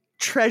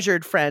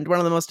 treasured friend, one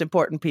of the most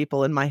important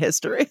people in my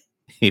history.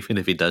 Even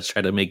if he does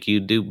try to make you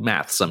do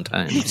math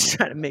sometimes. He's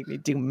trying to make me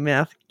do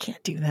math.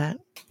 Can't do that.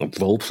 A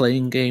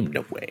role-playing game?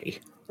 No way.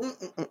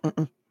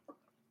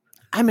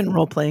 I'm in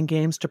role-playing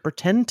games to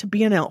pretend to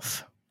be an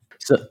elf.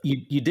 So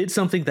you did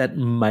something that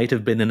might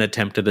have been an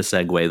attempt at a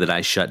segue that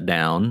I shut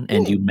down,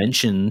 and you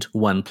mentioned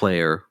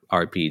one-player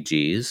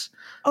RPGs.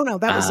 Oh no,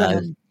 that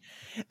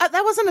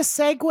wasn't a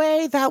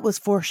segue. That was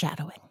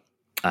foreshadowing.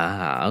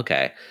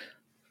 Okay.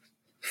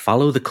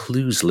 Follow the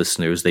clues,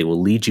 listeners. They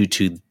will lead you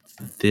to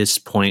this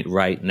point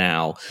right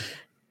now.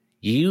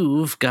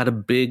 You've got a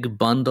big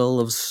bundle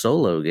of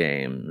solo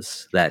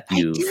games that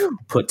you've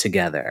put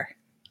together.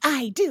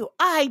 I do.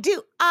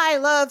 I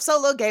love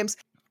solo games.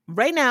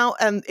 Right now,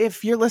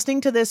 if you're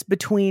listening to this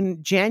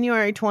between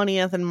January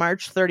 20th and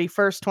March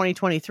 31st,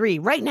 2023,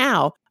 right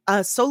now,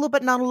 Solo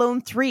But Not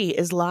Alone 3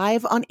 is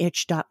live on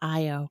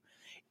itch.io.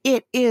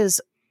 It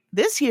is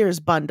this year's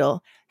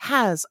bundle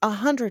has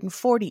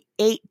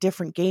 148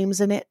 different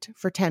games in it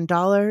for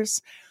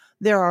 $10.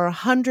 There are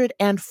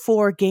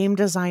 104 game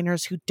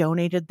designers who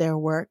donated their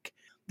work.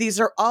 These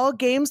are all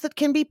games that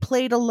can be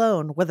played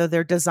alone, whether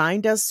they're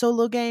designed as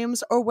solo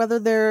games or whether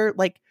they're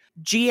like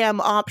GM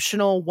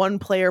optional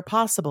one-player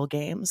possible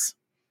games.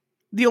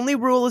 The only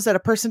rule is that a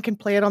person can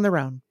play it on their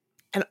own.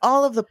 And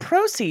all of the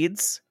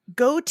proceeds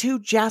go to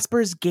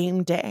Jasper's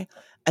Game Day,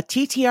 a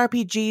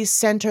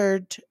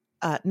TTRPG-centered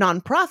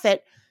nonprofit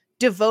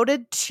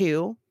devoted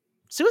to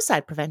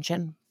suicide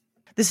prevention.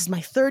 This is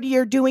my third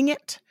year doing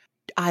it.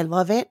 I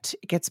love it.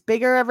 It gets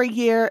bigger every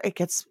year.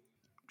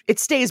 It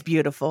stays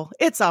beautiful.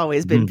 It's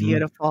always been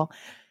beautiful.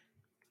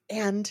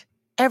 And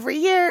every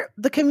year,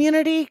 the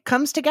community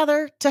comes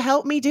together to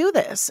help me do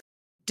this.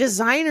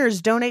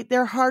 Designers donate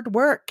their hard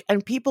work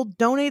and people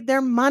donate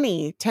their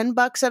money,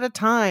 $10 at a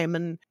time.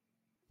 And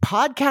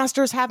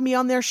podcasters have me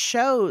on their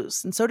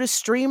shows, and so do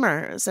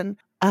streamers, and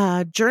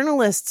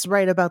journalists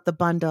write about the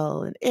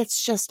bundle. And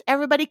it's just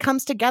everybody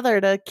comes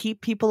together to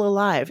keep people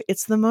alive.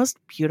 It's the most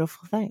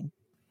beautiful thing.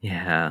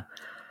 Yeah.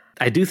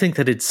 I do think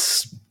that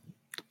it's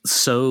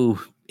so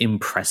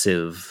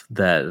impressive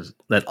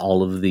that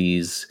all of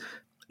these,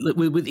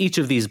 with each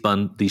of these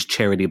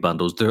charity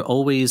bundles, they're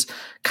always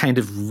kind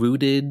of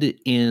rooted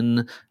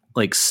in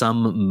like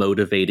some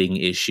motivating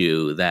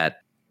issue that,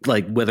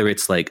 like, whether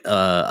it's like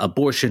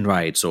abortion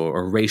rights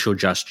or racial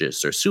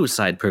justice or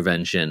suicide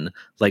prevention,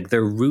 like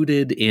they're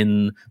rooted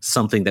in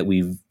something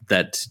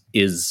that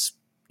is,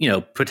 you know,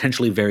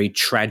 potentially very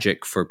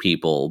tragic for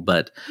people.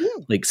 But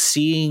like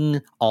seeing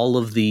all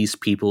of these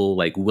people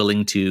like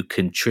willing to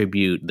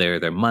contribute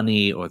their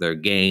money or their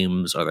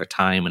games or their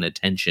time and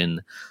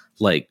attention,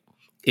 like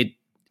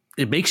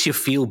it makes you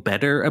feel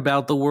better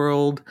about the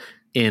world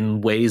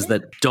in ways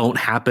that don't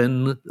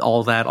happen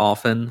all that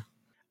often.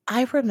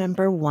 I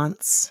remember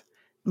once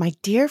my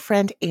dear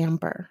friend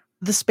Amber,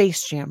 the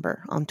Space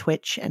Jamber on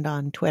Twitch and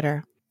on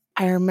Twitter.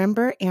 I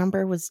remember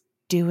Amber was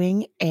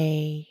doing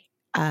a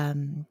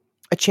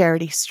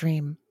charity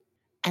stream.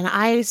 And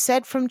I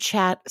said from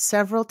chat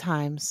several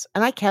times,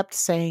 and I kept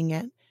saying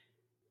it,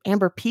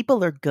 Amber,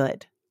 people are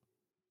good.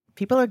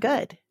 People are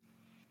good.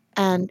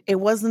 And it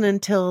wasn't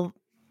until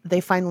they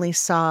finally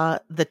saw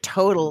the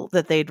total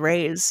that they'd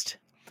raised,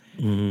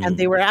 and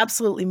they were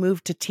absolutely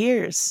moved to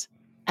tears.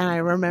 And I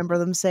remember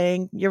them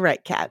saying, "You're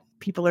right, Kat.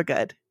 People are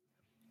good."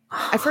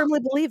 I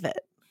firmly believe it.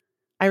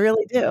 I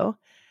really do.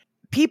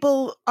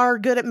 People are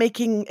good at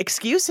making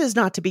excuses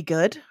not to be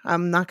good.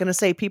 I'm not going to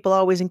say people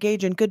always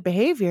engage in good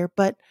behavior,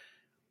 but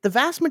the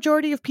vast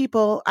majority of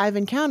people I've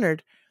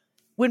encountered,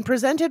 when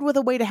presented with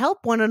a way to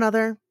help one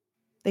another,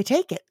 they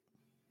take it.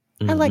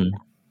 I like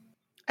that.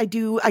 I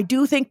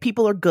do think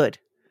people are good.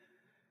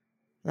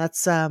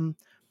 That's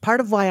part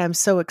of why I'm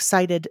so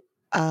excited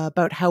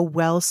about how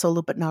well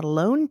Solo But Not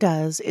Alone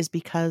does, is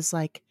because,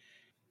 like,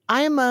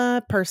 I am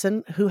a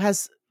person who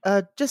has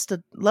just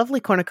a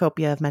lovely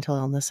cornucopia of mental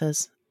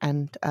illnesses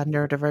and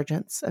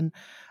neurodivergence, and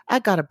I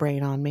got a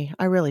brain on me.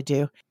 I really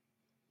do.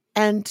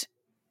 And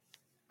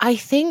I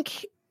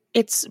think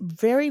it's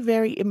very,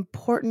 very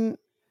important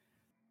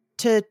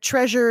to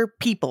treasure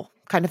people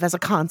kind of as a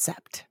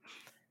concept.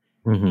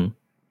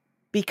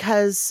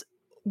 Because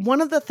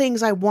one of the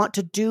things I want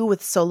to do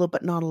with Solo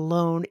But Not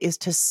Alone is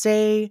to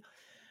say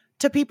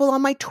to people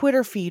on my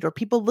Twitter feed, or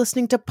people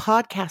listening to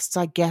podcasts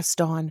I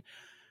guest on,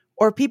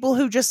 or people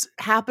who just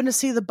happen to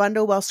see the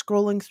bundle while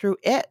scrolling through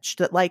Itch,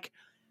 that like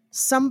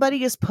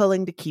somebody is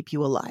pulling to keep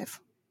you alive.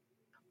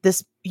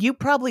 This you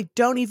probably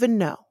don't even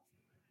know.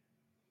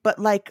 But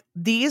like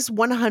these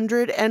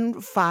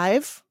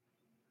 105,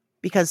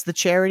 because the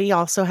charity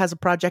also has a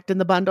project in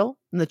the bundle,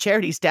 and the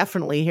charity's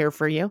definitely here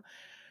for you.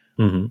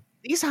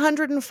 These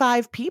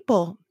 105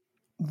 people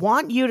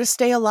want you to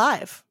stay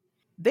alive.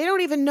 They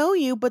don't even know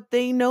you, but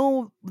they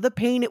know the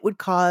pain it would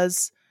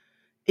cause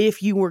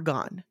if you were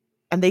gone.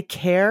 And they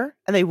care,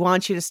 and they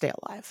want you to stay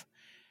alive.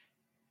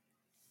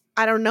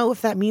 I don't know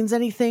if that means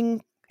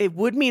anything. It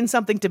would mean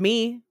something to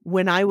me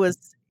when I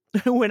was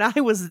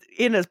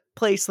in a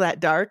place that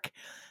dark,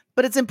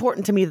 but it's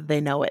important to me that they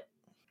know it.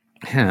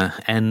 Yeah,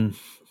 and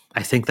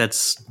I think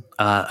that's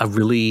a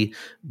really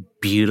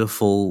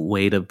beautiful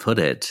way to put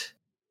it.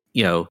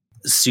 You know,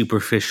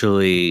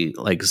 superficially,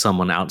 like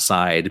someone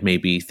outside may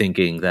be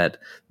thinking that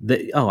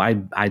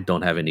I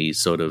don't have any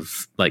sort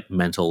of like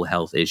mental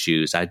health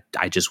issues.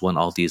 I just want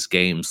all these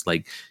games.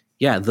 Like,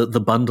 yeah, the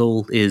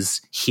bundle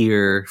is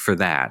here for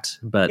that.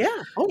 But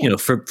you know,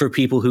 for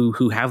people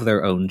who have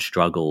their own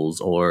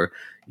struggles, or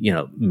you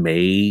know,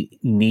 may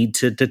need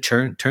to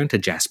turn to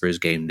Jasper's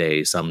Game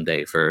Day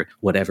someday for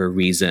whatever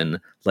reason,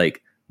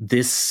 like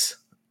this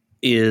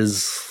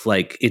is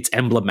like, it's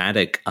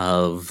emblematic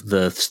of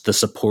the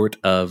support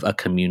of a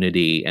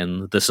community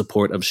and the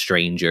support of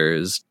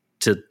strangers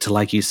to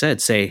like you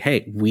said, say,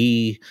 hey,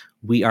 we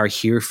are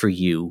here for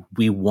you.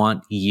 We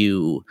want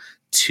you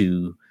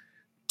to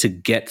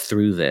get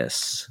through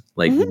this.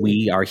 Like,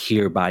 we are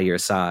here by your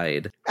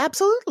side.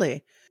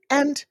 Absolutely.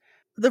 And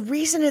the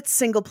reason it's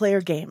single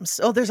player games,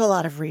 there's a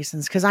lot of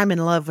reasons, because I'm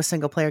in love with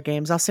single player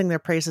games. I'll sing their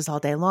praises all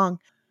day long.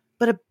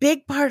 But a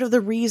big part of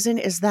the reason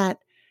is that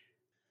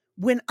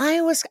When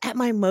I was at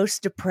my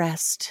most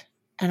depressed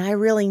and I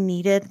really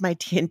needed my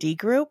D&D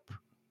group,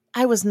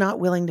 I was not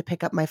willing to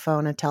pick up my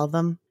phone and tell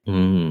them.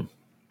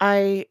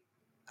 I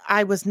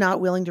was not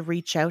willing to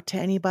reach out to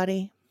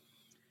anybody.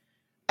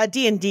 A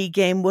D&D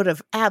game would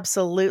have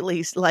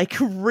absolutely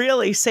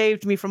really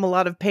saved me from a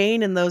lot of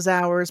pain in those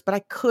hours, but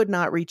I could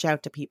not reach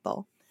out to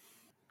people.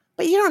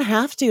 But you don't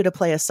have to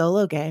play a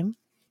solo game.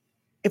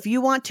 If you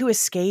want to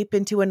escape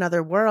into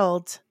another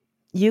world,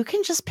 you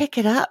can just pick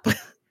it up.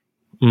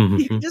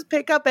 You can just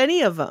pick up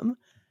any of them.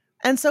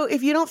 And so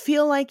if you don't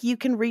feel like you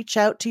can reach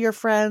out to your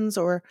friends,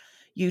 or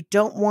you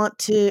don't want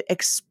to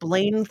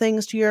explain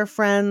things to your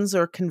friends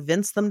or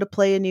convince them to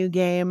play a new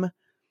game,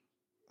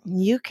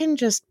 you can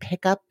just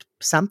pick up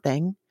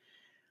something.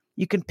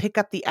 You can pick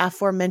up the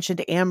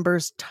aforementioned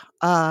Amber's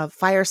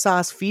Fire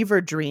Sauce Fever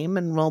Dream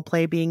and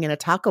roleplay being in a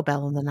Taco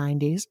Bell in the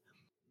 90s.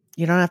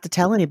 You don't have to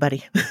tell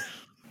anybody.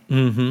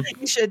 You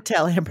should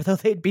tell Amber, though.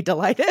 They'd be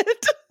delighted.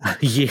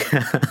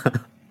 Yeah.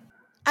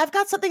 I've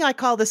got something I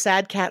call the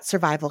Sad Cat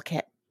Survival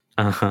Kit.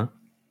 Uh-huh.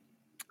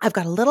 I've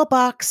got a little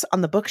box on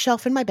the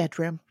bookshelf in my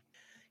bedroom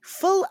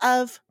full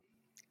of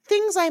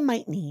things I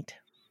might need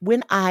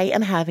when I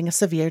am having a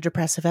severe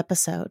depressive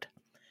episode.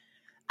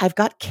 I've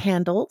got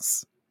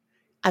candles.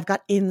 I've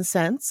got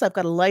incense. I've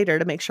got a lighter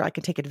to make sure I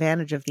can take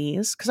advantage of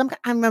these, because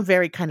I'm a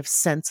very kind of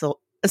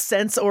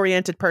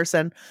sense-oriented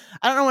person.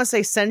 I don't want to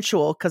say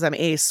sensual because I'm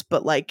ace,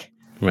 but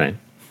right.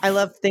 I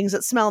love things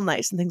that smell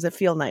nice and things that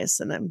feel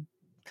nice. And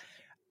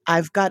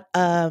I've got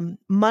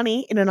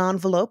money in an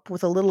envelope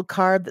with a little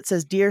card that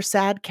says, "Dear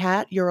Sad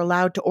Cat, you're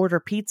allowed to order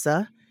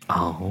pizza."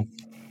 Oh.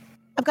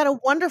 I've got a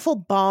wonderful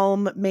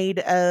balm made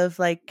of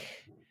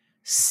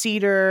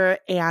cedar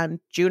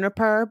and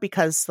juniper,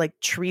 because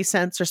tree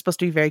scents are supposed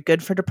to be very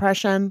good for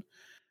depression.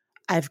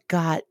 I've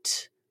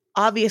got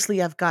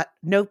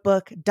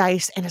notebook,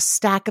 dice, and a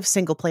stack of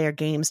single player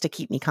games to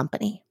keep me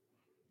company,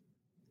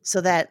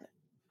 so that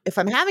if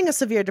I'm having a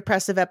severe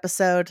depressive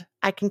episode,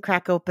 I can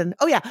crack open.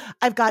 Oh yeah,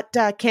 I've got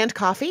canned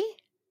coffee,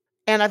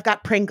 and I've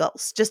got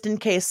Pringles, just in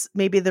case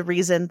maybe the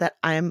reason that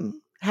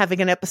I'm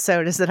having an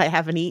episode is that I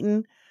haven't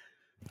eaten.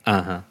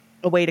 A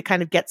way to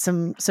kind of get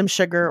some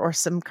sugar or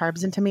some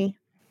carbs into me.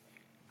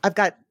 I've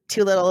got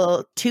two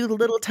little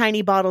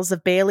tiny bottles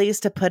of Bailey's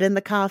to put in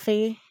the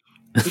coffee,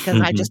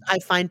 because I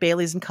find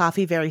Bailey's and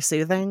coffee very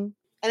soothing.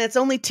 And it's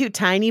only 2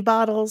 tiny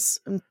bottles.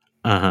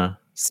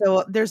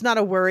 So there's not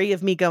a worry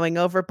of me going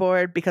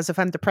overboard, because if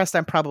I'm depressed,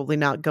 I'm probably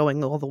not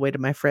going all the way to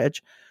my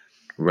fridge.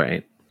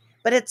 Right.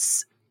 But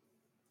it's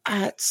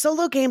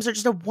solo games are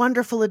just a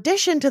wonderful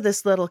addition to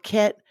this little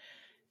kit,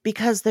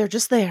 because they're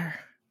just there.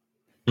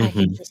 I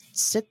can just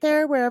sit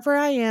there wherever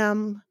I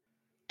am,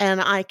 and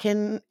I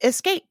can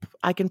escape.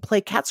 I can play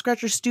Cat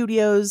Scratcher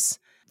Studios'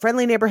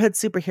 Friendly Neighborhood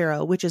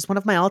Superhero, which is one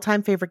of my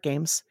all-time favorite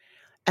games.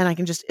 And I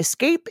can just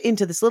escape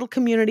into this little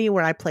community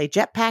where I play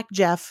Jetpack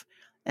Jeff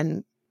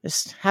and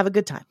just have a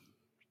good time.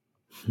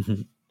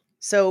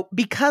 So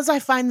because I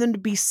find them to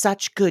be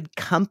such good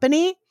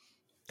company,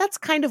 that's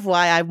kind of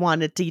why I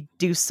wanted to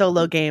do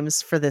solo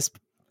games for this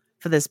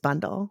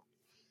bundle.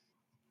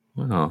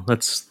 Wow,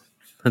 that's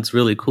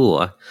really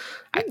cool.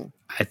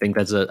 I think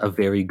that's a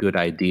very good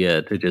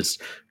idea, to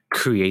just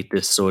create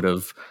this sort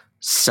of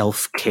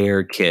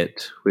self-care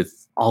kit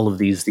with all of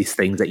these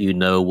things that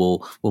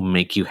will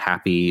make you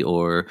happy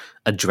or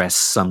address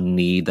some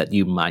need that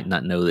you might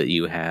not know that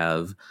you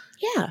have.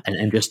 Yeah.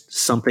 And just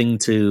something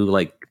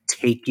to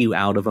take you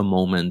out of a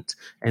moment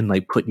and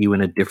put you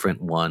in a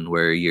different one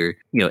where you're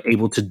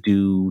able to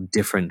do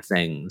different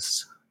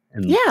things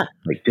and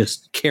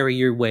just carry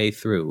your way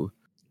through.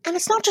 And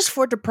it's not just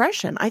for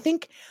depression. I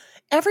think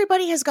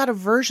everybody has got a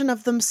version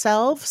of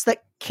themselves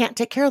that can't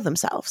take care of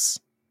themselves.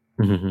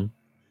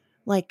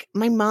 My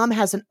mom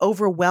has an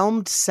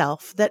overwhelmed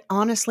self that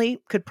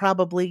honestly could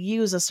probably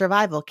use a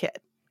survival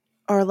kit.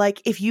 Or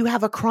if you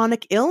have a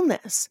chronic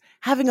illness,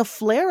 having a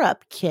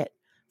flare-up kit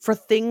for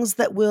things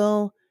that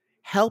will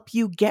help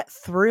you get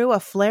through a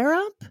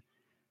flare-up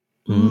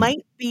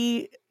might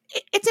be...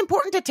 It's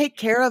important to take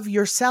care of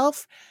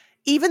yourself,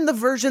 even the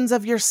versions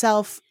of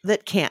yourself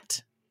that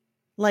can't.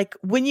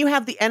 When you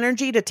have the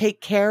energy to take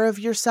care of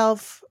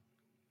yourself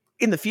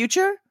in the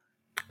future,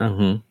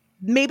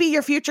 maybe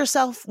your future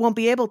self won't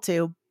be able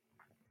to.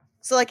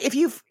 So if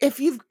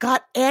you've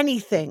got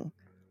anything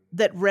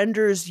that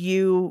renders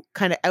you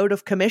kind of out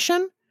of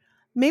commission,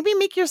 maybe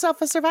make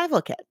yourself a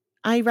survival kit.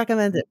 I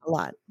recommend it a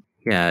lot.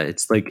 Yeah,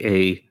 it's like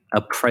a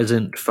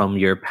present from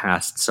your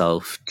past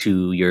self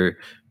to your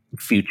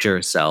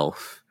future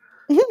self.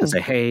 To say,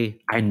 hey,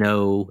 I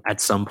know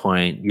at some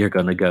point you're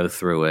going to go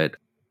through it.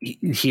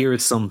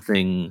 Here's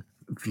something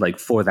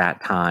for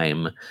that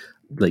time.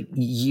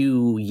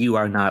 You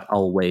are not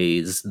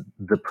always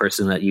the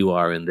person that you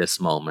are in this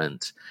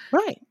moment.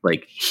 Right.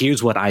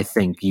 Here's what I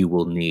think you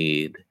will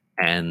need.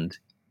 And,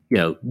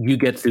 you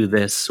get through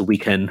this, we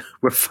can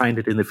refine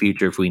it in the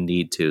future if we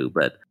need to,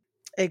 but.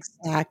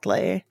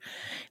 Exactly.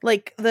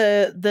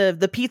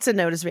 The pizza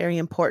note is very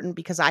important,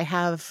 because I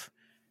have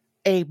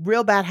a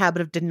real bad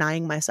habit of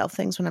denying myself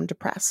things when I'm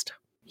depressed.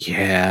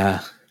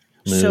 Yeah.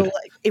 So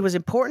like, it was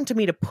important to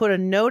me to put a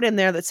note in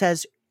there that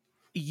says,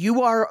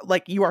 you are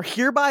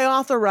hereby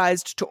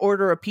authorized to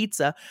order a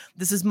pizza.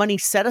 This is money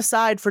set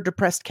aside for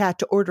Depressed Cat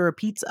to order a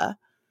pizza.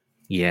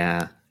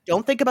 Yeah.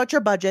 Don't think about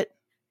your budget.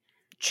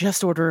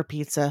 Just order a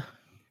pizza.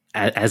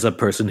 As a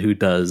person who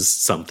does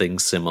something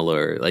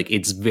similar, like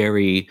it's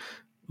very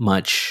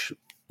much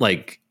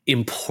like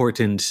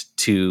important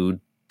to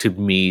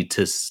me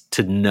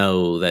to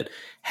know that,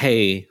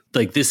 hey,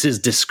 like this is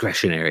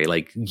discretionary.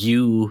 Like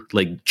you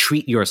like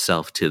treat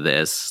yourself to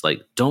this.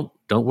 Like don't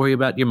worry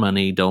about your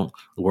money. Don't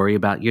worry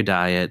about your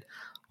diet.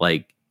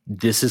 Like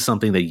this is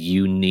something that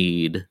you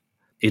need.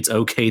 It's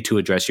okay to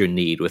address your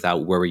need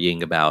without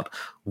worrying about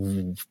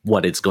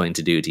what it's going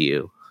to do to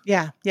you.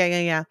 Yeah.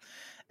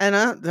 And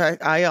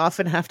I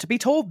often have to be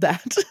told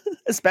that,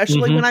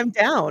 especially when I'm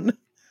down.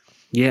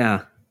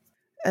 Yeah.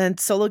 And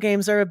solo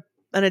games are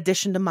an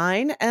addition to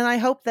mine. And I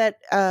hope that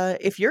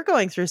if you're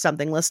going through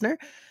something, listener,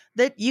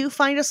 that you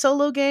find a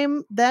solo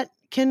game that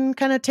can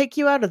kind of take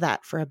you out of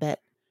that for a bit.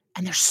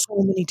 And there's so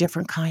many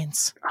different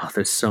kinds. Oh,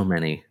 there's so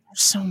many.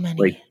 There's so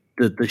many. Like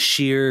the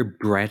sheer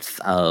breadth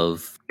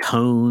of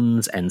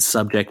tones and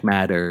subject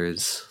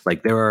matters.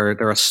 Like there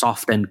are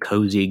soft and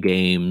cozy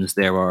games.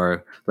 There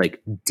are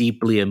like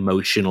deeply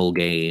emotional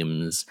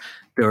games.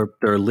 There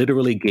are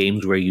literally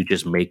games where you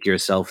just make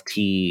yourself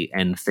tea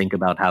and think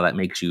about how that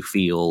makes you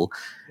feel.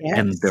 Yes.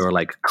 And there are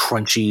like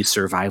crunchy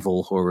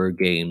survival horror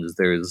games.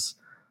 There's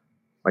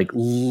like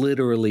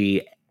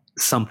literally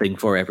something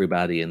for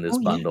everybody in this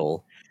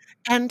bundle.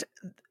 Yeah. And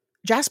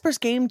Jasper's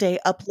Game Day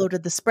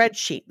uploaded the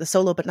spreadsheet, the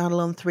Solo But Not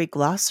Alone 3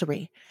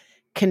 glossary,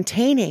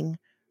 containing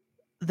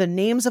the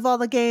names of all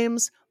the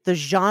games, the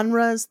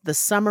genres, the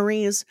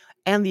summaries,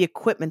 and the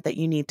equipment that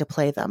you need to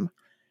play them.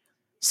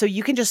 So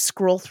you can just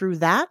scroll through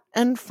that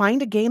and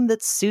find a game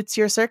that suits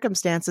your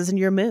circumstances and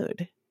your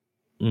mood.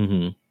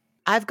 Mm-hmm.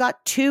 I've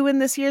got 2 in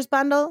this year's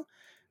bundle.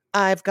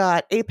 I've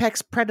got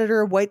Apex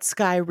Predator White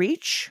Sky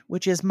Reach,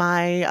 which is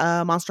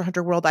my Monster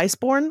Hunter World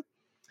Iceborne.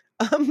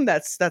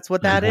 That's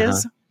what that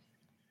is.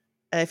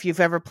 If you've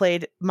ever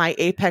played my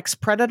Apex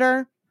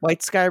Predator,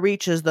 White Sky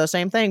Reach is the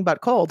same thing,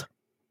 but cold.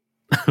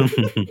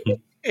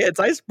 It's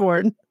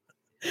Iceborne.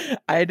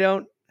 I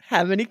don't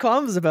have any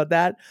qualms about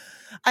that.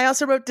 I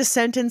also wrote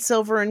Descent in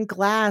Silver and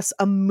Glass,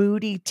 a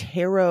moody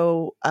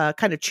tarot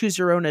kind of choose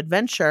your own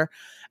adventure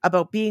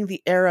about being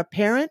the heir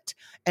apparent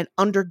and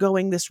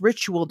undergoing this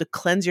ritual to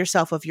cleanse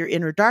yourself of your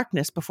inner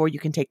darkness before you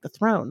can take the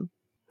throne.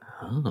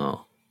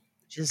 Oh.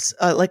 Which is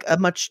like a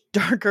much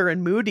darker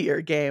and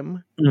moodier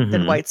game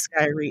than White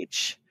Sky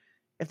Reach,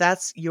 if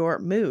that's your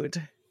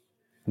mood.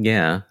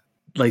 Yeah.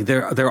 Like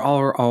there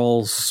are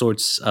all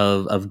sorts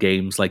of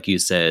games, like you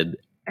said,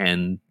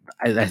 and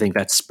I think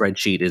that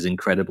spreadsheet is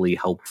incredibly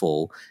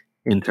helpful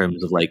in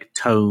terms of like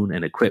tone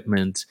and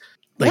equipment.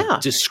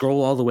 Like just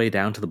scroll all the way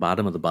down to the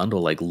bottom of the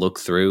bundle, like look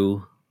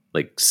through,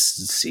 like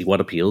see what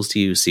appeals to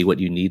you, see what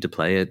you need to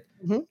play it.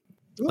 Mm-hmm.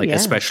 Like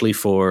especially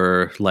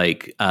for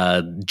like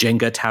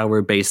Jenga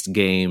tower based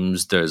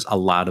games, there's a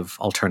lot of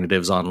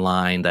alternatives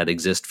online that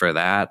exist for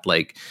that.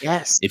 Like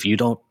if you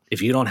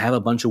don't have a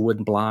bunch of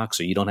wooden blocks,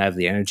 or you don't have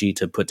the energy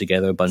to put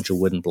together a bunch of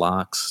wooden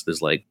blocks,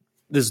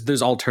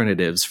 there's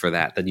alternatives for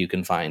that you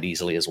can find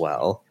easily as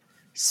well.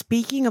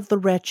 Speaking of the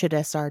wretched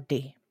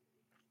SRD,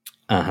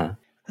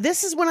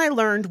 this is when I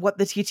learned what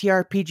the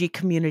TTRPG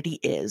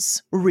community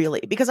is,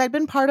 really, because I'd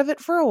been part of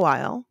it for a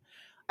while.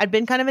 I'd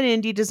been kind of an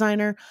indie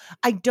designer.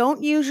 I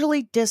don't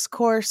usually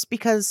discourse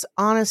because,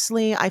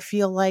 honestly, I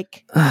feel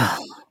like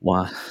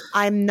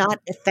I'm not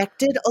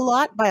affected a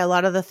lot by a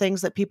lot of the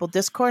things that people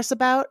discourse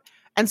about.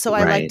 And so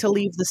I like to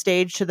leave the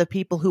stage to the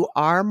people who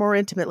are more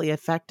intimately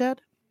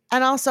affected.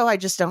 And also, I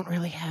just don't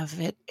really have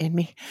it in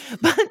me.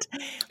 But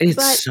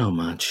so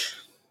much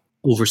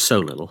over so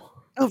little.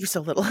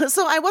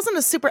 So I wasn't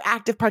a super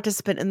active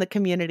participant in the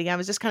community. I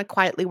was just kind of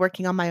quietly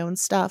working on my own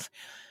stuff.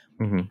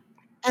 Mm-hmm.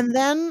 And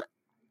then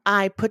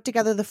I put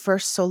together the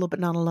first Solo But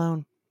Not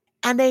Alone.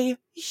 And a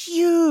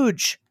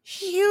huge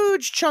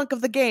chunk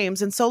of the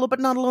games in Solo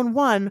But Not Alone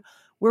 1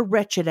 were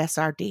Wretched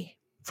SRD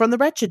from the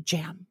Wretched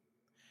Jam.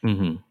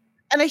 Mm-hmm.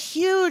 And a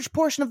huge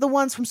portion of the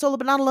ones from Solo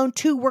But Not Alone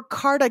 2 were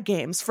Carta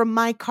games from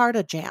my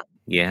Carta Jam.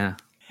 Yeah.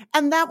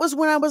 And that was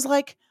when I was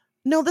like,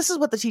 no, this is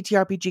what the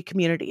TTRPG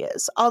community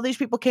is. All these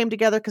people came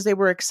together because they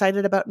were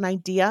excited about an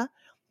idea.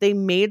 They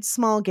made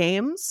small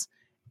games.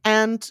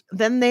 And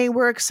then they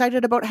were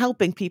excited about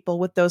helping people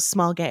with those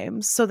small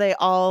games. So they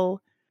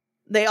all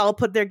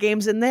put their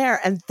games in there.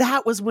 And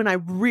that was when I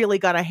really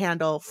got a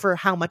handle for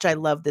how much I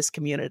love this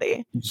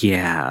community.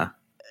 Yeah.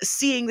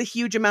 Seeing the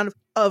huge amount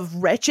of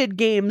wretched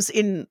games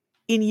in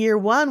year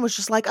one was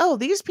just like, oh,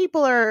 these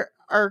people are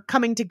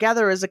coming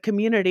together as a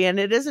community. And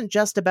it isn't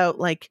just about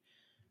like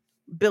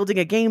building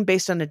a game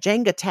based on a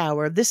Jenga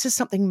tower. This is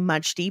something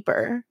much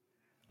deeper.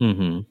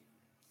 Mm-hmm.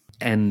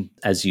 And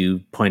as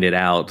you pointed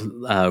out,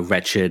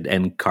 Wretched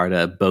and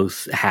Carta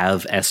both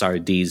have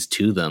SRDs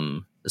to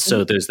them.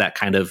 So there's that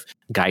kind of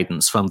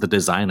guidance from the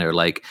designer,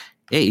 like,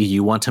 hey,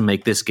 you want to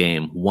make this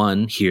game.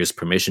 1, here's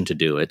permission to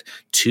do it.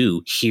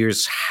 2,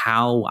 here's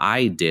how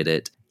I did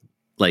it.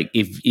 like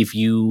if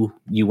you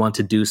want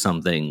to do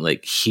something,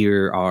 like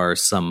here are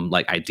some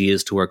like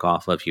ideas to work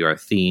off of, here are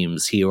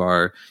themes, here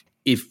are,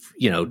 if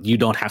you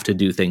don't have to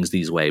do things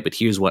these way, but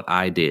here's what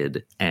I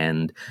did,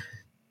 and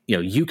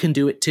you can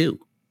do it too.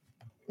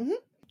 Mm-hmm.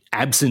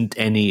 Absent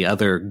any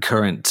other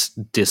current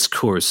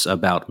discourse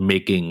about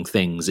making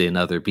things in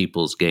other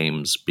people's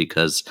games,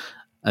 because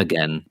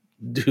again,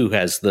 who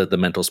has the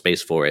mental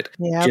space for it?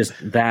 Yep. Just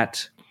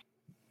that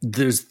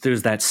there's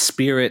that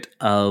spirit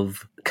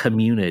of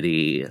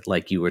community,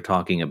 like you were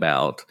talking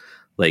about.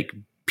 Like,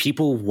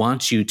 people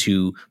want you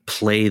to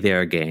play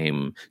their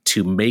game,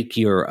 to make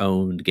your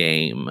own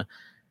game,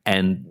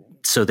 and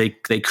so they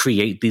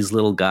create these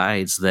little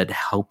guides that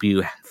help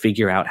you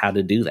figure out how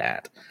to do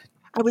that.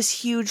 I was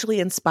hugely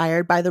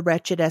inspired by the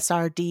Wretched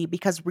SRD,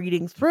 because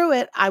reading through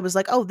it, I was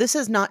like, oh, this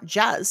is not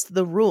just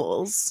the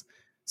rules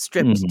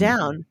stripped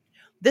down.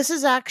 This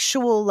is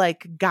actual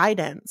like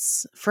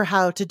guidance for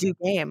how to do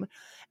game.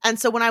 And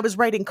so when I was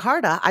writing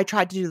Carta, I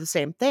tried to do the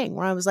same thing,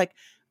 where I was like,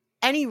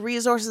 any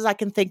resources I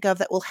can think of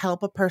that will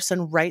help a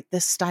person write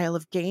this style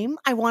of game,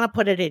 I want to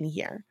put it in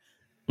here.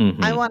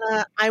 I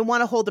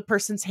want to hold the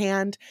person's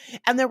hand.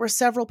 And there were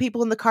several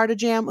people in the Carta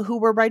Jam who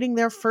were writing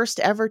their first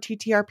ever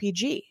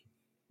TTRPG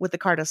with the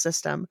Carta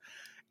system.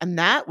 And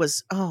that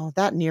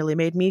nearly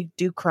made me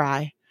do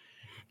cry.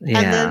 Yeah.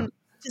 And then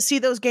to see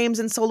those games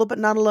in Solo But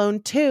Not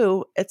Alone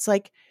too, it's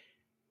like,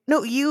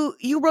 no,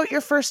 you wrote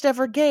your first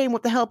ever game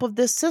with the help of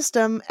this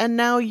system, and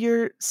now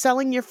you're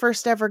selling your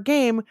first ever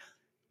game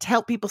to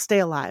help people stay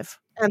alive.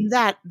 And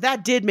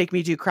that did make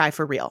me do cry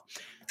for real.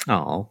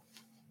 Oh.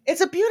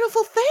 It's a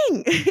beautiful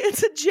thing.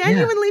 It's a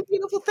genuinely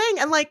beautiful thing.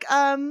 And like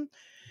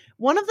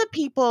one of the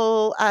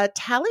people,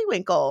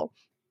 Tallywinkle,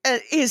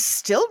 is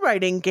still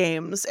writing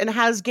games and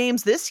has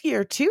games this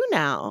year too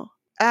now.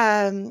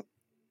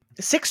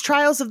 6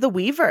 Trials of the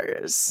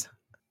Weavers.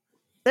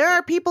 There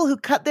are people who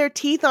cut their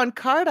teeth on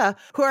Carta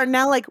who are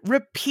now like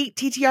repeat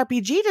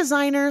TTRPG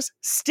designers,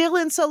 still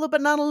in Solo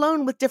But Not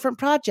Alone with different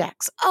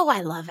projects. Oh,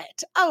 I love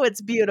it. Oh,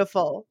 it's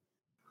beautiful.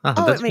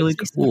 That's really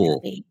cool.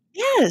 So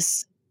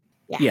yes.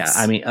 Yeah,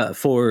 I mean,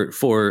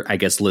 for I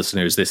guess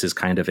listeners, this is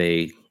kind of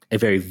a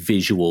very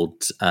visual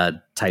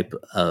type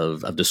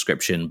of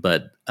description,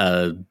 but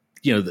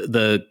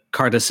the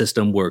Carta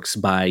system works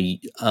by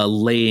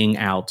laying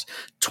out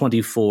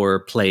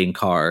 24 playing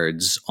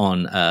cards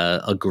on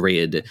a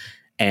grid,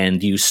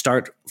 and you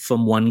start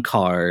from one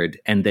card,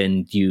 and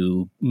then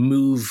you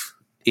move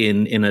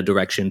in a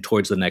direction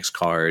towards the next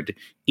card.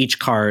 Each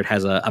card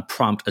has a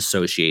prompt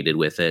associated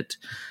with it.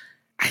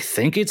 I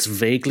think it's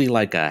vaguely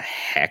like a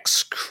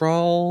hex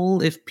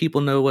crawl, if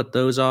people know what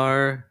those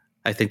are.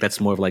 I think that's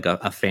more of like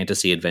a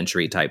fantasy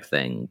adventure-y type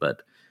thing,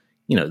 but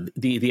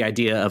the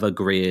idea of a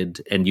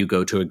grid, and you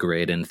go to a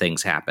grid and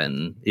things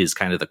happen, is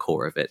kind of the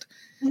core of it.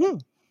 Mm-hmm.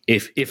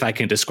 If I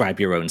can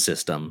describe your own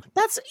system.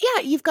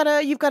 You've got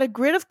a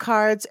grid of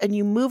cards and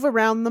you move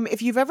around them.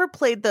 If you've ever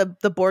played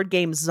the board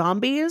game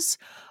Zombies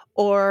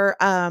or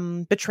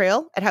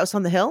Betrayal at House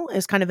on the Hill,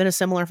 is kind of in a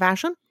similar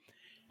fashion.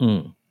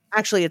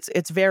 Actually,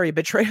 it's very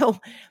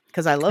Betrayal,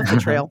 because I love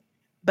Betrayal.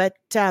 But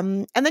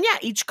and then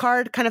each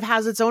card kind of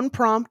has its own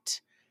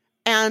prompt,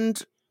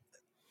 and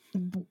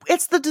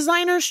it's the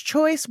designer's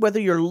choice whether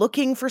you're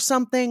looking for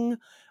something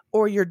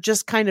or you're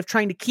just kind of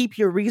trying to keep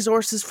your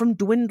resources from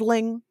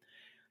dwindling.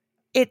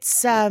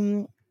 It's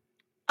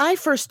I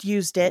first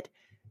used it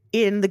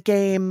in the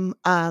game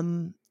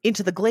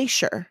Into the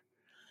Glacier,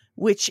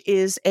 which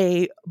is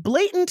a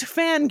blatant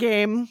fan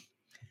game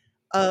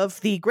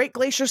of the Great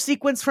Glacier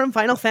sequence from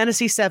Final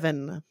Fantasy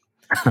VII.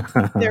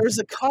 There's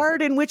a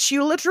card in which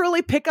you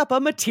literally pick up a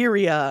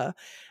materia.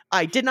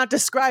 I did not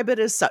describe it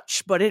as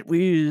such, but it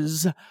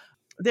was.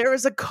 There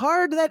is a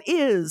card that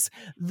is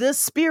the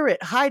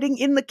spirit hiding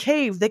in the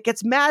cave that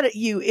gets mad at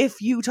you if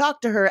you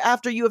talk to her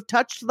after you have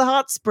touched the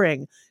hot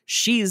spring.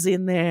 She's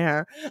in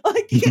there.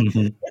 Like,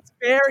 it's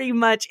very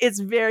much, it's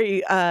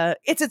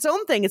its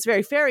own thing. It's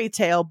very fairy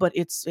tale, but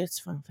it's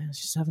Final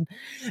Fantasy VII.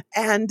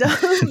 And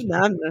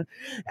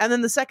and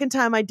then the second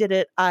time I did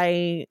it,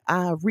 I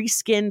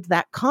reskinned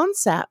that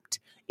concept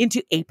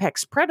into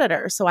Apex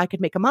Predator so I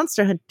could make a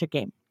Monster Hunter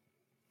game.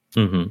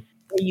 Where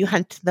you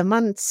hunt the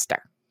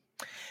monster.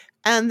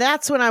 And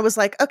that's when I was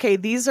like, okay,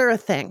 these are a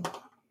thing.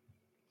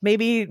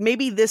 Maybe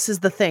this is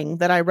the thing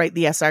that I write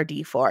the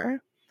SRD for,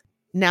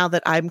 now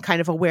that I'm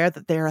kind of aware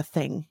that they're a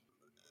thing.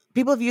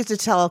 People have used it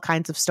to tell all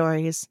kinds of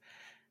stories.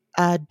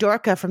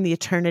 Dorka from the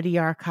Eternity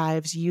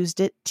Archives used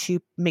it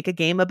to make a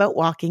game about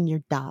walking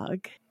your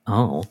dog.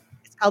 Oh.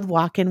 It's called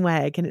Walk and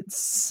Wag, and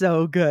it's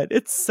so good.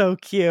 It's so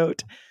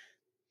cute.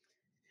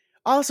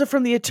 Also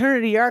from the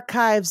Eternity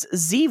Archives,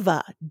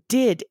 Ziva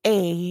did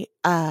a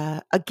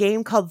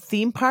game called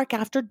Theme Park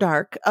After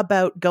Dark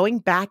about going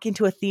back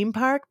into a theme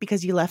park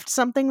because you left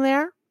something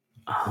there.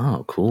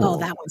 Oh, cool. Oh,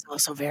 that one's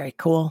also very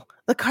cool.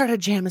 The Carta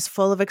Jam is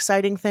full of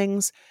exciting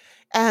things.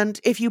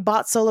 And if you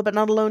bought Solo But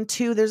Not Alone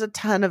 2, there's a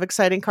ton of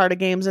exciting Carta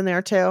games in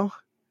there too.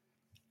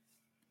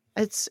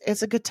 It's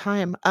a good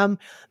time.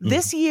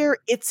 This year,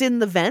 It's in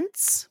the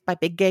Vents by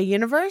Big Gay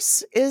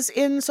Universe is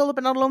in Solo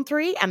But Not Alone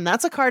 3, and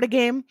that's a card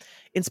game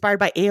inspired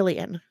by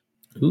Alien.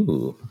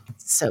 Ooh.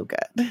 So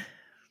good.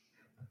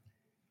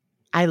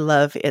 I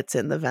love It's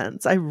in the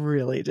Vents. I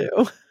really do.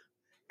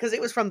 Because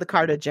it was from the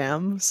Carta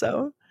Jam,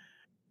 so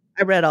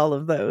I read all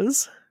of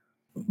those.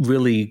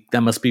 Really,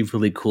 that must be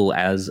really cool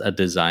as a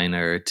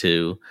designer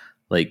to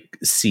like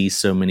see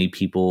so many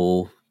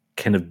people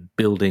kind of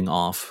building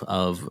off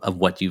of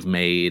what you've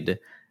made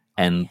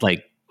and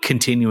like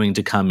continuing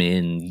to come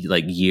in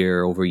like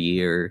year over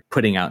year,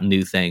 putting out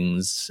new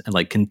things and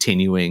like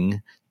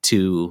continuing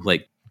to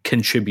like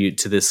contribute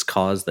to this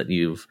cause that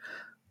you've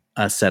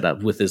set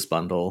up with this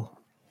bundle.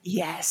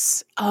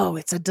 Yes. Oh,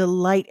 it's a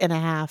delight and a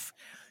half.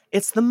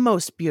 It's the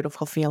most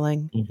beautiful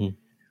feeling. Mm-hmm.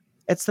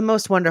 It's the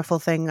most wonderful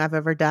thing I've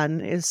ever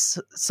done is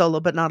Solo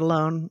But Not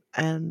Alone.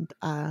 And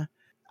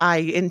I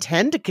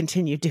intend to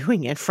continue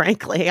doing it,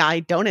 frankly.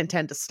 I don't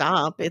intend to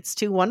stop. It's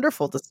too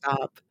wonderful to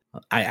stop.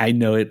 I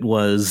know it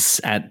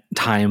was at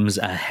times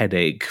a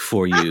headache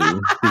for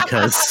you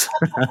because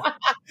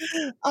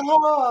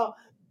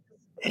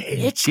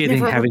it's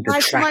having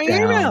to track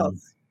down.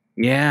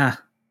 Yeah.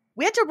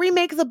 We had to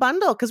remake the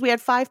bundle because we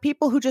had 5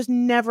 people who just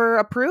never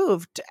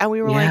approved. And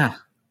we were like,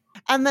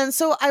 and then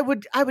so I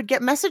would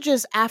get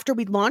messages after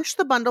we launched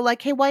the bundle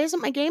like, hey, why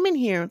isn't my game in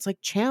here? It's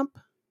like, champ,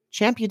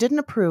 you didn't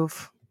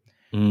approve.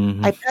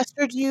 Mm-hmm. I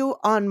pestered you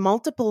on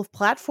multiple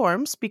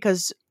platforms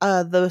because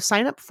the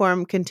sign-up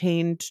form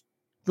contained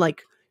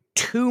like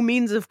 2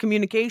 means of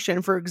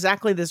communication for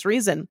exactly this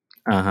reason.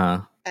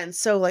 Uh-huh. And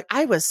so like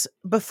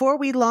before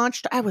we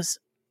launched, I was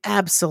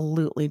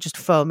absolutely just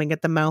foaming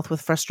at the mouth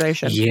with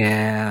frustration.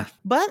 Yeah.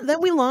 But then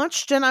we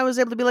launched and I was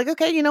able to be like,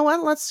 okay, you know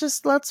what?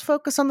 Let's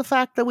focus on the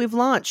fact that we've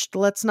launched.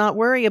 Let's not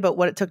worry about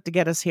what it took to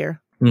get us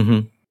here.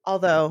 Mm-hmm.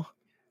 Although,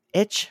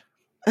 Itch,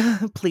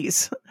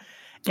 please.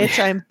 Itch,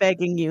 I'm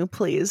begging you,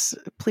 please,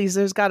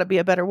 there's got to be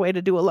a better way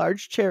to do a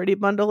large charity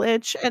bundle,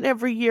 Itch. And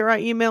every year I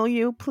email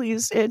you,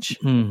 please, Itch.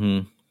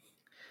 Mm-hmm.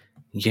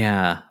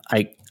 Yeah,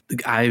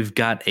 I've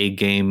got a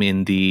game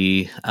in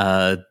the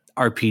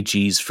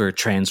RPGs for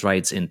Trans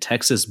Rights in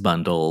Texas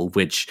bundle,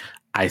 which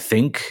I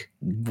think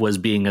was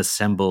being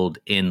assembled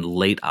in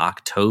late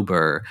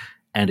October,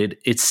 and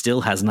it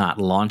still has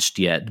not launched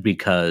yet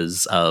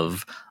because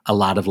of a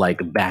lot of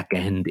like back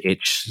end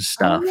itch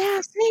stuff. Oh,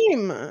 yeah,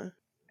 same.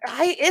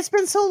 It's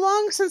been so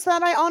long since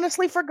that I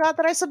honestly forgot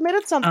that I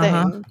submitted something.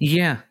 Uh-huh.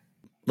 Yeah,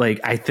 like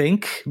I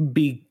think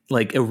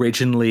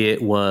originally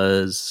it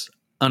was.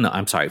 Oh no,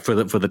 I'm sorry for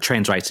the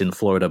Trans Rights in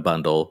Florida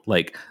bundle.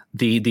 Like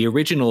the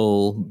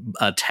original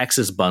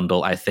Texas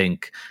bundle, I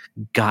think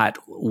got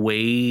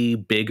way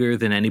bigger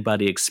than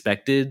anybody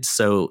expected.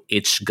 So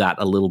Itch got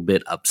a little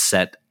bit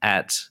upset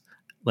at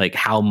like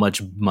how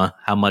much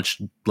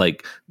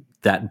like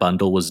that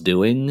bundle was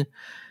doing,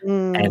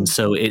 and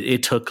so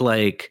it took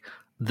like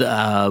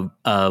the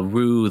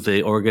Rue,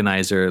 the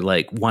organizer,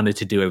 like wanted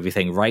to do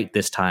everything right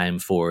this time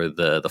for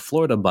the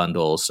Florida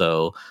bundle,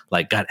 so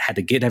like had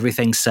to get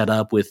everything set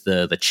up with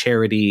the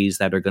charities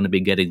that are going to be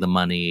getting the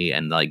money,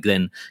 and like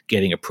then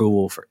getting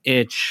approval for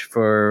Itch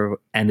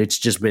and it's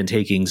just been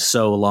taking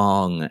so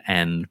long,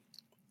 and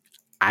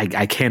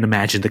I can't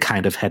imagine the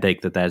kind of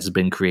headache that's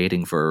been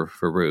creating for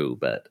Rue,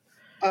 but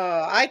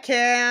I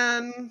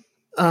can.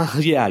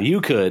 Yeah, you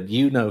could.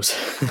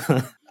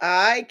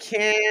 I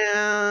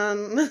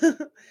can.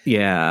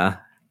 Yeah.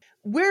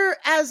 We're,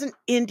 as an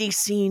indie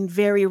scene,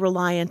 very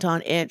reliant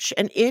on Itch,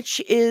 and Itch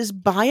is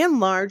by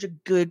and large a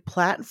good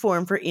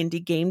platform for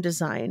indie game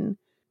design.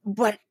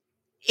 But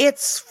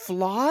its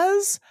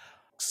flaws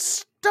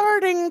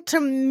starting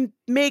to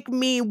make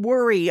me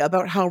worry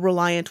about how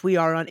reliant we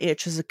are on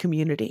Itch as a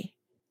community.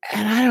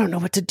 And I don't know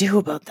what to do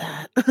about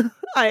that.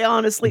 I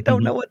honestly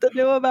don't know what to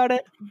do about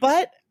it.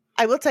 But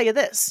I will tell you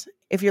this.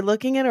 If you're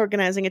looking at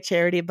organizing a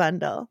charity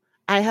bundle,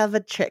 I have a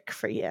trick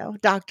for you.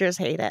 Doctors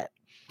hate it.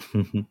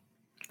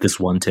 This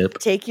one tip.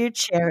 Take your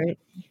charity.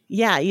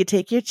 Yeah, you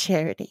take your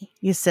charity.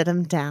 You sit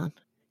them down.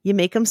 You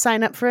make them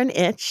sign up for an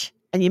Itch,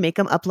 and you make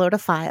them upload a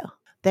file.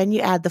 Then you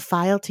add the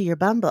file to your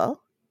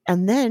bundle,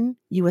 and then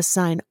you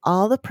assign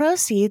all the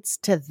proceeds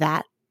to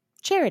that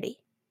charity.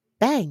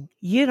 Bang.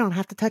 You don't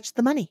have to touch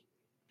the money.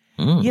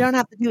 You don't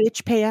have to do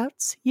Itch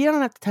payouts. You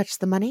don't have to touch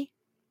the money.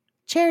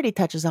 Charity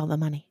touches all the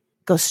money.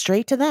 Goes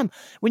straight to them.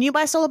 When you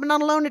buy Solo But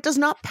Not Alone, it does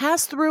not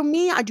pass through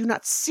me. I do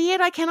not see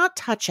it. I cannot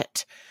touch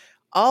it.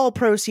 All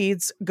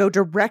proceeds go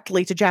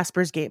directly to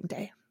Jasper's Game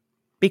Day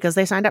because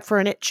they signed up for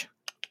an Itch.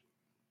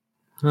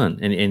 Huh.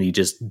 And you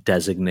just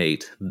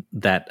designate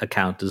that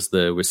account as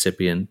the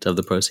recipient of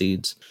the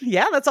proceeds.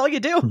 Yeah, that's all you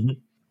do. Mm-hmm.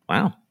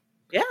 Wow.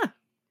 Yeah.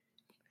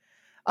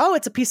 Oh,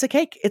 it's a piece of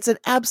cake. It's an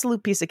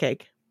absolute piece of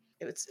cake.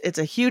 It's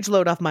a huge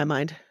load off my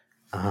mind.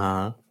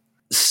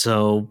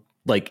 So,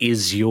 like,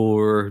 is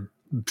your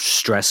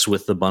stress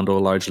with the bundle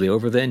largely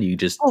over then? You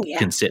just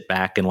can sit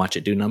back and watch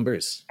it do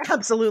numbers?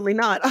 Absolutely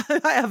not.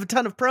 I have a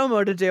ton of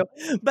promo to do.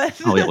 But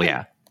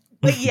yeah.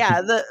 But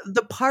yeah,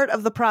 the part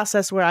of the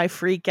process where I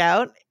freak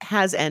out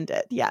has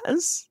ended.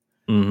 Yes.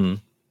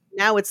 Mm-hmm.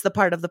 Now it's the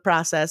part of the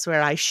process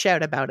where I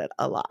shout about it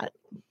a lot.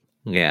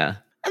 Yeah.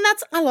 And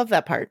I love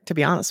that part, to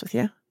be honest with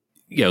you.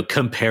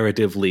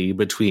 Comparatively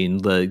between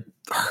the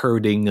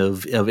herding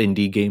of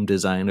indie game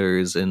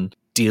designers and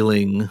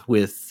dealing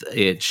with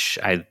itch,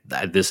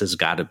 this has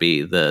got to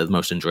be the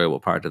most enjoyable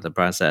part of the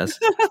process.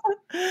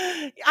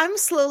 I'm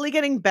slowly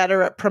getting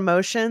better at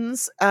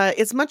promotions.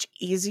 It's much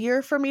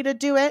easier for me to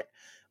do it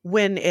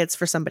when it's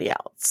for somebody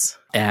else.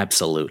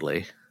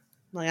 Absolutely.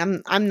 Like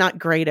I'm not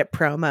great at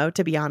promo,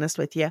 to be honest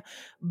with you,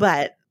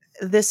 but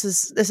this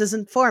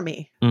isn't for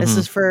me. Mm-hmm. This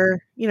is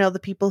for, the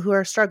people who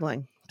are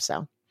struggling.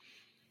 So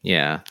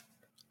yeah,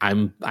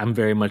 I'm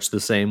very much the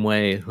same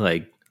way.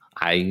 Like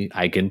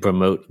I can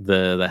promote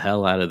the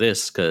hell out of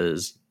this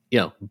because,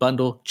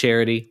 bundle,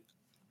 charity.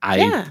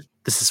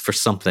 This is for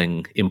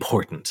something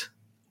important.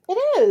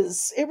 It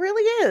is. It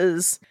really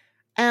is.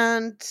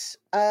 And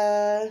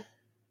a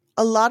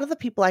lot of the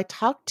people I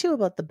talk to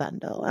about the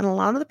bundle and a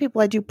lot of the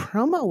people I do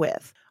promo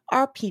with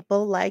are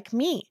people like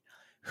me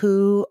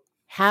who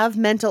have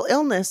mental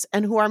illness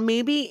and who are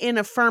maybe in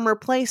a firmer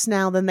place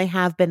now than they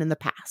have been in the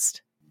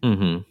past.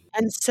 Mm-hmm.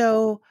 And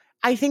so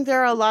I think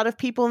there are a lot of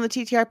people in the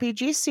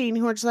TTRPG scene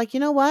who are just like, you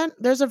know what?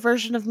 There's a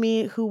version of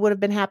me who would have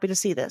been happy to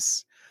see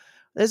this.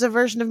 There's a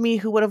version of me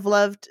who would have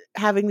loved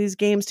having these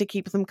games to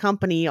keep them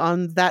company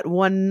on that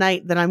one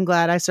night that I'm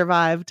glad I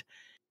survived.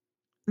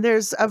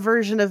 There's a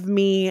version of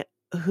me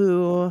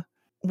who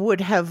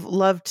would have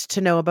loved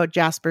to know about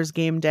Jasper's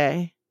Game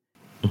Day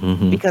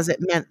because it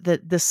meant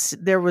that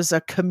there was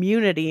a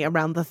community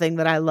around the thing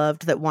that I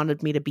loved that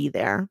wanted me to be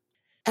there.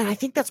 And I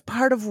think that's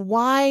part of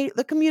why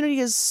the community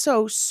is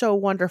so, so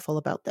wonderful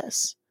about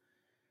this.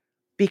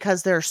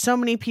 Because there are so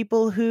many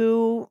people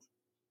who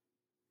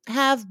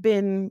have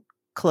been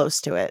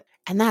close to it.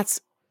 And that's,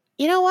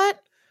 you know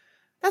what?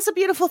 That's a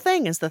beautiful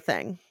thing is the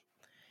thing.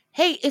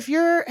 Hey,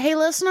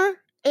 listener,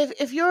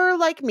 if you're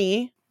like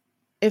me,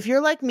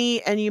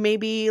 and you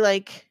maybe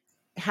like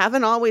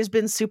haven't always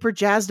been super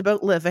jazzed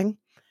about living,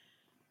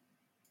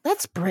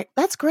 that's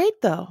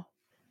great though.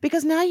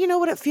 Because now you know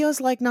what it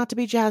feels like not to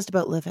be jazzed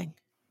about living.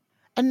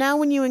 And now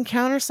when you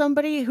encounter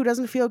somebody who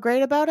doesn't feel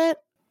great about it,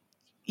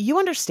 you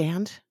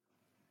understand.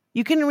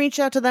 You can reach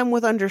out to them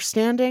with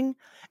understanding,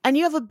 and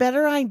you have a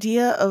better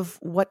idea of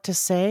what to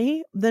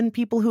say than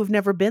people who've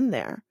never been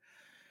there.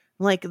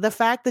 Like the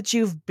fact that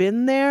you've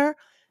been there,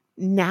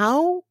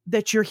 now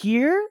that you're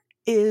here,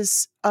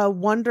 is a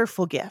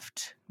wonderful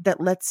gift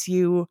that lets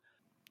you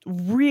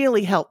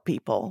really help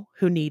people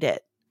who need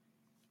it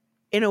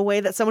in a way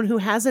that someone who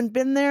hasn't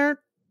been there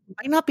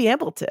might not be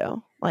able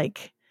to.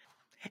 Like,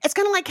 it's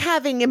kind of like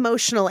having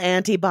emotional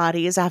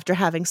antibodies after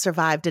having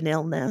survived an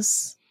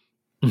illness.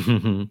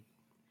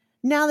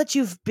 Now that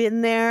you've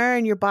been there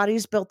and your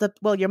body's built up,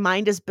 your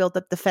mind has built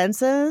up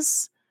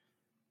defenses,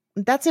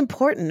 that's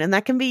important. And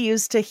that can be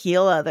used to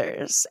heal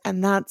others.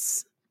 And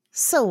that's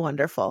so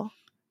wonderful.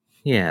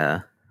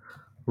 Yeah.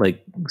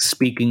 Like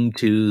speaking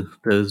to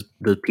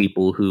the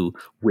people who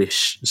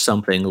wish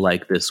something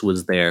like this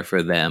was there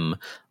for them.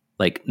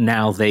 Like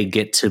now they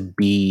get to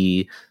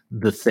be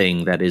the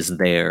thing that is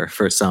there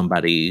for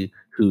somebody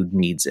who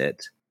needs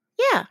it.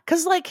 Yeah.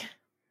 Cause like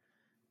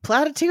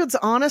platitudes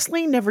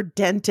honestly never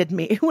dented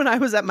me when I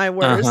was at my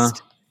worst. I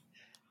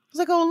was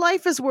like, oh,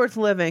 life is worth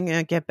living.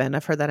 Get Ben.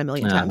 I've heard that a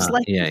million times.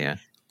 Like, yeah.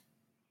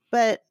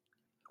 But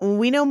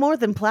we know more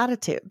than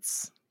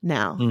platitudes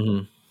now.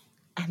 Mm-hmm.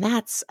 And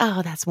that's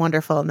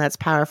wonderful. And that's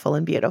powerful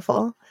and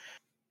beautiful.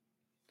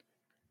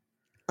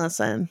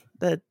 Listen,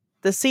 the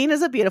scene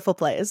is a beautiful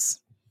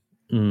place.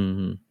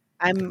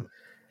 Mm-hmm.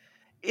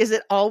 Is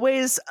it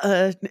always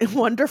a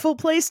wonderful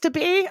place to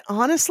be?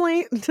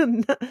 Honestly,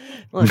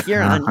 look,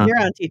 you're on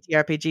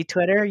TTRPG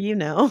Twitter, you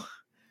know.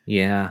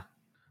 Yeah,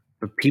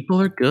 but people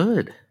are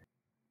good.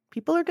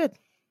 People are good.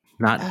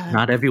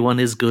 Not everyone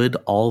is good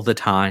all the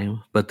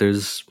time, but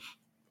there's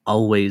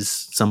always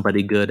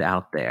somebody good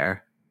out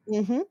there.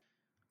 Mm-hmm.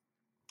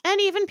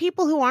 And even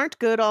people who aren't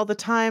good all the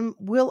time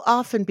will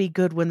often be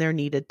good when they're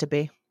needed to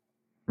be.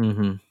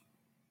 Mm-hmm.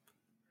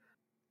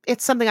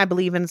 It's something I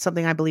believe in,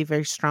 something I believe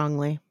very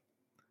strongly.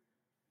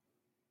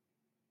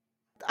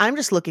 I'm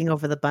just looking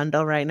over the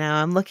bundle right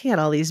now. I'm looking at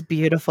all these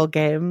beautiful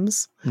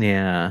games.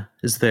 Yeah.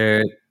 Is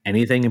there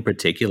anything in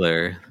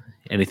particular?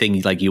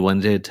 Anything like you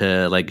wanted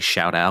to like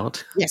shout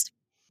out? Yes.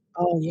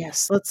 Oh,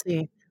 yes. Let's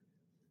see.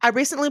 I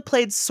recently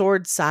played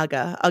Sword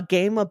Saga, a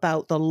game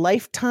about the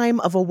lifetime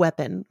of a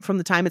weapon from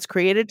the time it's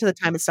created to the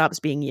time it stops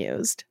being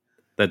used.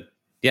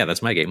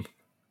 That's my game.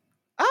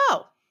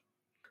 Oh.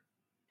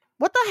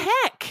 What the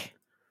heck?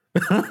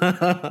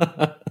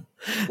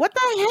 What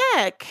the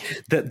heck?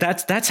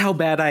 That's how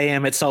bad I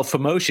am at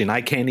self-promotion.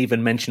 I can't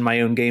even mention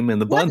my own game in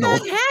the bundle.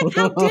 What the heck?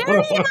 How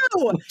dare you?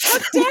 How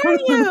dare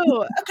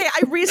you? Okay,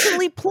 I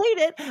recently played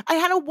it. I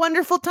had a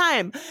wonderful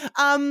time.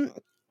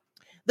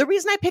 The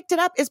reason I picked it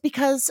up is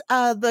because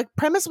the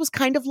premise was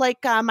kind of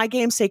like my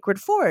game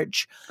Sacred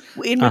Forge,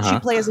 in which you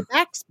play as a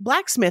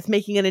blacksmith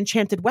making an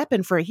enchanted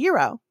weapon for a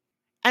hero.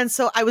 And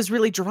so I was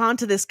really drawn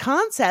to this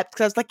concept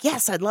because I was like,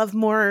 yes, I'd love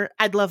more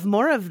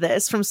of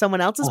this from someone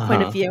else's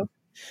point of view.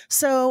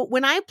 So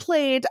when I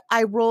played,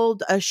 I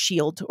rolled a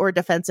shield or a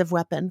defensive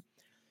weapon.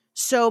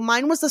 So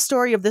mine was the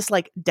story of this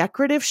like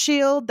decorative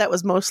shield that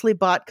was mostly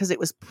bought because it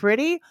was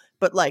pretty,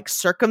 but like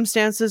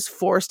circumstances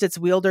forced its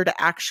wielder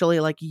to actually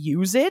like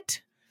use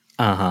it.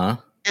 Uh-huh.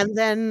 And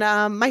then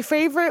my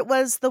favorite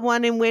was the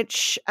one in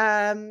which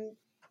I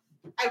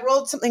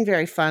rolled something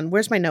very fun.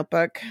 Where's my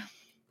notebook?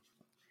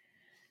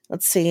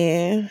 Let's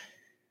see.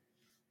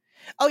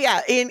 Oh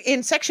yeah,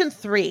 in section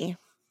 3.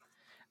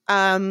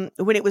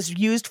 When it was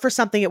used for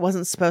something it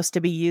wasn't supposed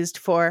to be used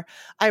for,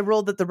 I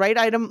rolled that the right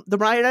item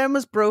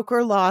was broke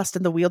or lost,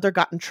 and the wielder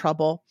got in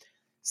trouble.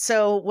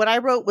 So what I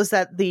wrote was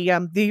that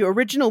the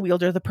original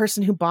wielder, the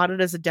person who bought it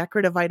as a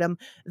decorative item,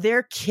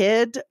 their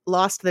kid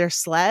lost their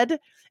sled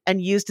and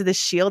used this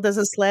shield as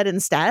a sled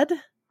instead.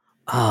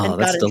 Oh,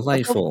 that's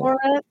delightful. For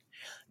it.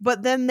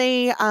 But then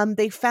they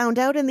found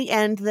out in the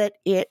end that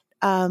it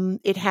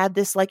had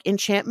this like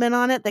enchantment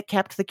on it that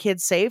kept the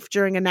kid safe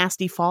during a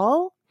nasty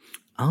fall.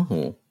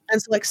 Oh.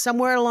 And so, like,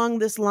 somewhere along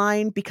this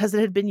line, because it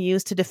had been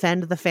used to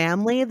defend the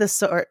family,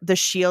 the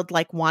shield,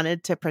 like,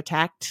 wanted to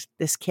protect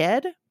this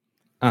kid.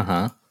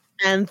 Uh-huh.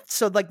 And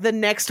so, like, the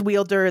next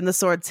wielder in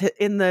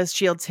the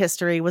shield's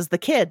history was the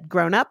kid,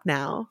 grown up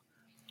now.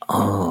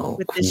 Oh,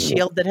 with this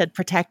shield that had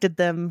protected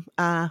them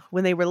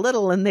when they were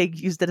little, and they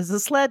used it as a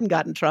sled and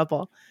got in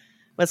trouble.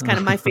 Was kind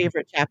of my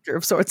favorite chapter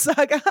of Sword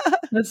Saga.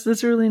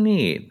 That's really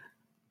neat.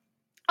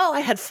 Oh,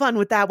 I had fun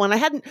with that one.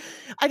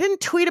 I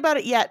didn't tweet about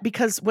it yet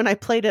because when I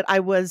played it, I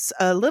was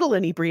a little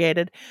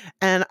inebriated,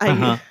 and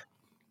I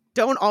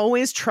don't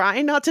always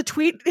try not to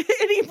tweet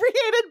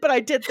inebriated, but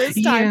I did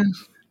this time.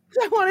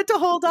 Yeah. I wanted to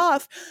hold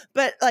off,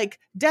 but like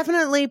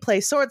definitely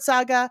play Sword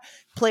Saga,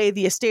 play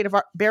The Estate of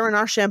Baron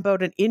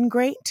Archambault and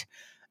Ingrate.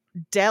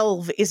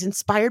 Delve is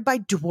inspired by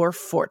Dwarf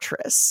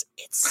Fortress.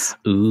 It's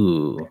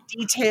a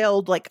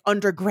detailed, like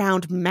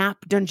underground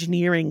map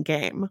dungeoneering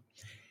game.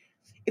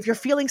 If you're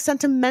feeling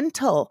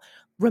sentimental,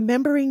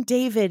 Remembering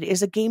David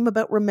is a game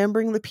about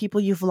remembering the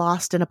people you've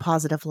lost in a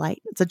positive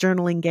light. It's a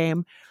journaling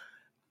game.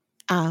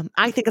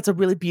 I think it's a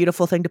really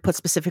beautiful thing to put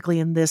specifically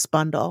in this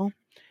bundle.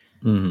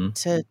 Mm-hmm.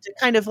 To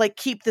kind of like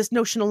keep this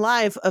notion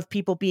alive of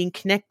people being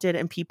connected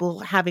and people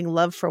having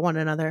love for one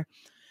another.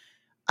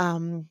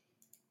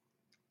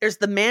 There's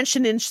the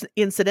Mansion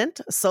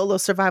Incident, a solo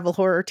survival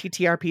horror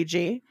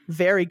TTRPG.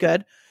 Very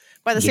good.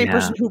 By the same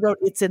person who wrote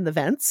It's in the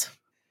Vents.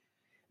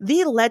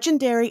 The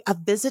legendary A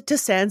Visit to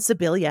San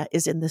Sibilia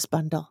is in this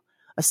bundle.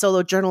 A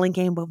solo journaling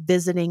game about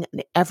visiting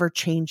an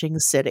ever-changing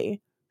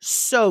city.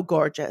 So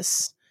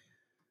gorgeous.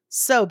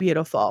 So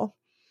beautiful.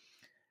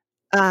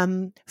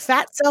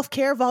 Fat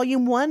Self-Care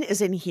Volume 1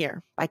 is in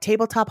here by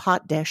Tabletop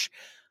Hot Dish.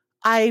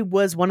 I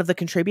was one of the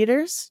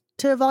contributors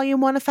to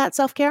Volume 1 of Fat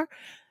Self-Care.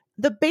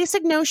 The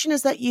basic notion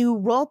is that you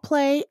role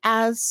play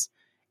as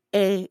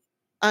an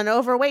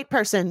overweight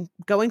person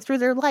going through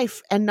their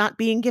life and not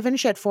being given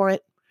shit for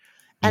it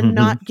and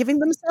not giving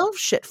themselves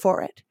shit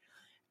for it.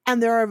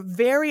 And there are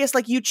various,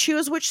 like you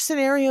choose which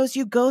scenarios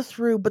you go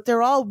through, but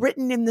they're all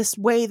written in this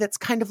way that's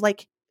kind of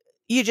like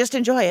you just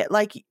enjoy it.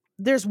 Like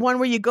there's one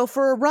where you go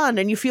for a run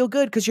and you feel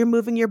good because you're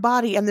moving your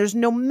body and there's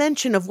no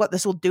mention of what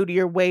this will do to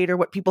your weight or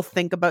what people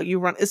think about you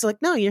run. It's like,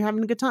 no, you're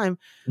having a good time.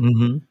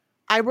 Mm-hmm.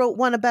 I wrote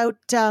one about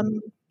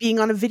being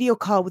on a video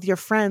call with your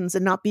friends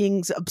and not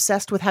being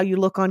obsessed with how you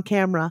look on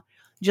camera,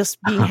 just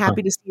being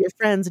happy to see your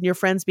friends and your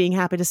friends being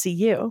happy to see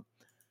you.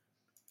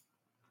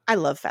 I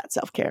love Fat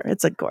Self-Care.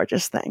 It's a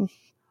gorgeous thing.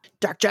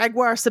 Dark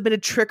Jaguar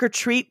submitted Trick or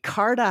Treat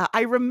Carta.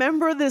 I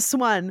remember this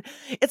one.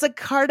 It's a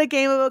Carta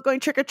game about going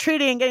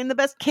trick-or-treating and getting the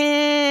best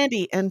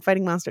candy and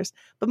fighting monsters,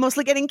 but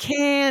mostly getting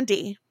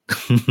candy.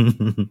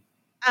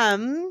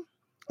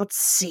 Let's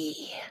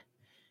see.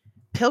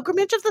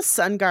 Pilgrimage of the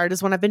Sun Guard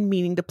is one I've been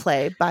meaning to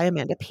play by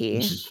Amanda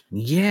P.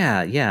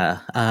 Yeah.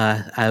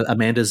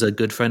 Amanda's a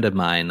good friend of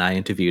mine. I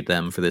interviewed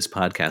them for this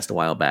podcast a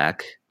while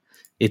back.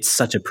 It's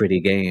such a pretty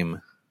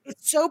game.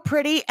 It's so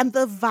pretty, and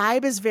the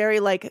vibe is very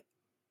like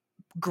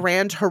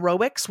grand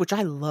heroics, which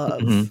I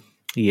love. Mm-hmm.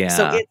 Yeah.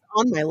 So it's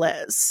on my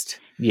list.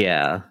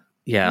 Yeah.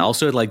 Yeah.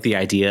 Also like the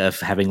idea of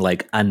having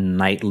like a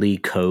nightly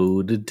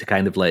code to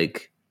kind of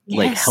like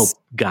help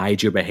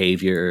guide your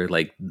behavior.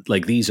 Like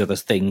these are the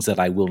things that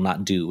I will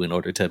not do in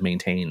order to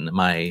maintain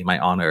my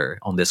honor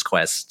on this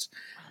quest.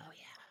 Oh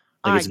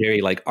yeah. Like it's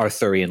very like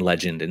Arthurian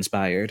legend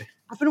inspired.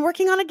 I've been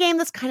working on a game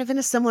that's kind of in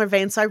a similar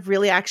vein, so I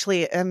really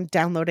actually am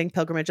downloading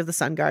Pilgrimage of the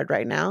Sun Guard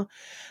right now.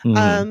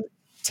 Mm-hmm.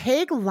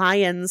 Tag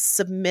Lions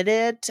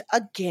submitted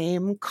a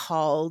game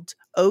called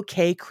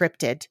OK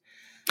Cryptid.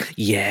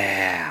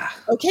 Yeah.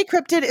 OK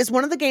Cryptid is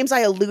one of the games I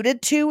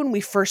alluded to when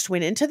we first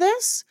went into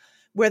this,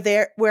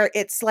 where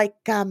it's like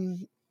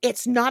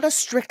it's not a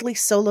strictly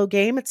solo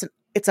game. It's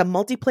a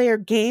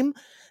multiplayer game,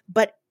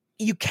 but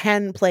you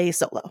can play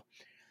solo.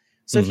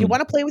 So if you want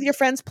to play with your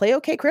friends, play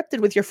OK Cryptid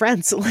with your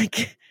friends.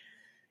 Like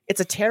it's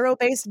a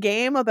tarot-based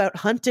game about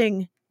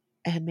hunting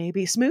and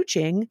maybe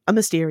smooching a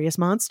mysterious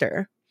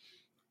monster.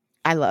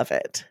 I love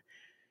it.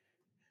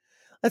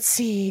 Let's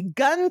see.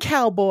 Gun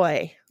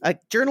Cowboy, a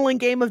journaling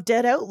game of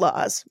dead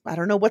outlaws. I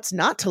don't know what's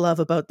not to love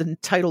about the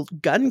title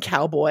Gun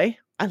Cowboy.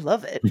 I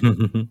love it.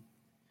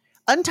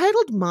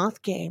 Untitled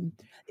Moth Game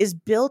is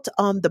built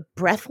on the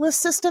Breathless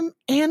system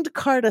and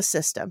Carta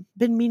system.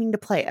 Been meaning to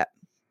play it.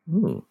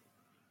 Ooh.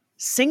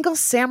 Single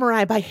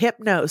Samurai by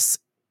Hypnos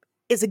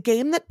is a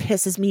game that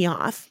pisses me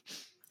off.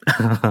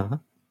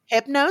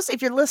 Hypnos,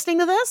 if you're listening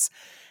to this,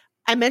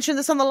 I mentioned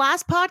this on the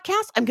last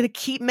podcast. I'm going to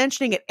keep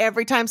mentioning it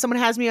every time someone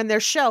has me on their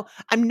show.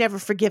 I'm never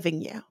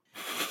forgiving you.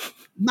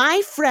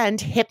 My friend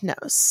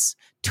Hypnos,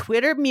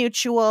 Twitter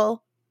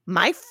mutual,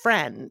 my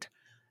friend,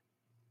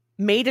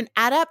 made an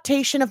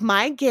adaptation of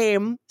my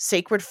game,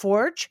 Sacred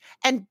Forge,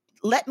 and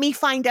let me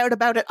find out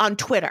about it on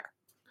Twitter.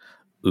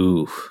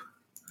 Ooh.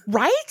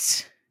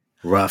 Right?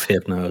 Rough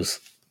Hypnos.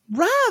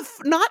 Rough,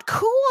 not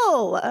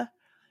cool.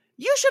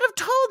 You should have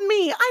told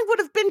me. I would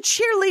have been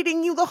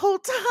cheerleading you the whole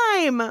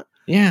time.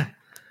 Yeah.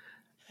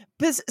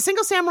 Because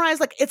Single Samurai is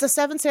like, it's a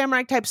Seven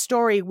Samurai type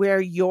story where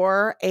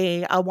you're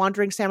a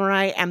wandering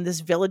samurai and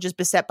this village is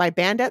beset by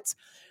bandits.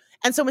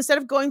 And so instead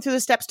of going through the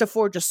steps to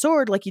forge a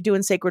sword like you do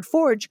in Sacred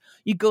Forge,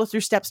 you go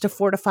through steps to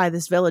fortify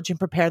this village and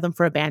prepare them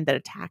for a bandit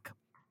attack.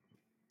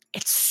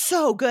 It's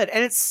so good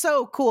and it's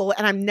so cool,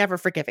 and I'm never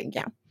forgiving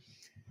you.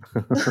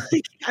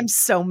 I'm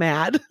so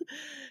mad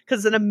because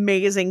it's an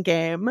amazing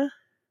game.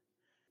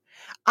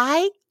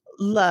 I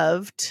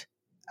loved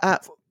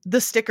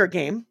the Sticker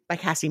Game by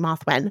Cassie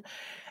Mothwen.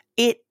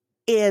 It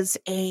is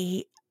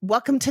a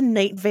Welcome to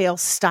Night Vale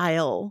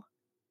style,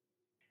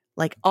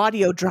 like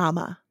audio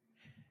drama.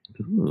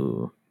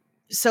 Ooh.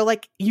 So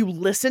like you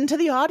listen to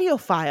the audio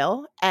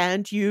file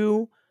and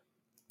you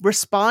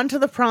respond to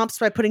the prompts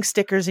by putting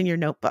stickers in your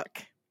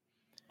notebook.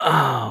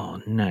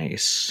 Oh,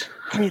 nice.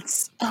 And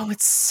it's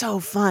so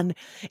fun.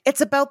 It's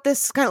about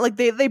this kind of like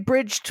they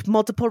bridged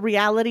multiple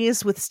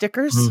realities with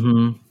stickers.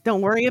 Mm-hmm.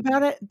 Don't worry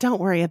about it. Don't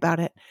worry about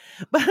it.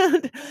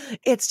 But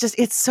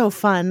it's so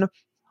fun.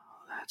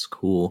 That's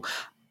cool.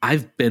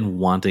 I've been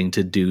wanting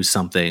to do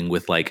something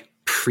with like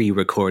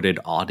pre-recorded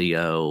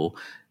audio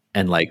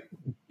and like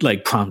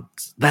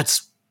prompts.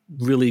 That's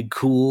really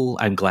cool.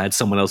 I'm glad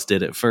someone else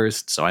did it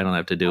first, so I don't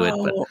have to do it.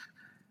 But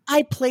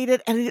I played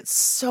it and it's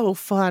so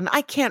fun.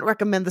 I can't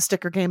recommend the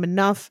Sticker Game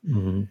enough.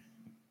 Mm-hmm.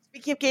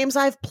 Speaking of games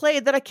I've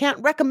played that I can't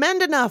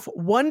recommend enough,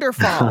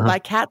 Wonderfall by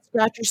Cat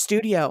Scratcher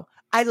Studio.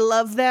 I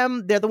love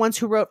them. They're the ones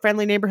who wrote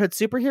Friendly Neighborhood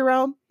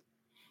Superhero.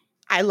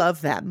 I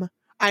love them.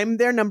 I'm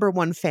their number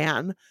one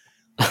fan.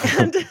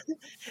 And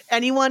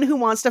anyone who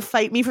wants to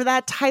fight me for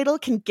that title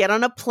can get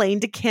on a plane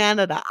to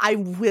Canada. I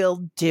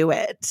will do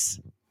it.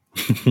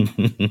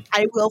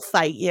 I will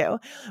fight you.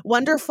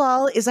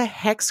 Wonderfall is a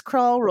hex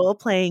crawl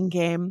role-playing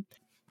game.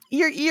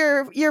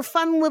 You're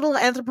fun little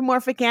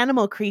anthropomorphic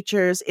animal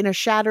creatures in a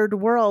shattered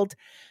world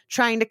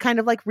trying to kind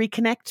of like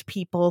reconnect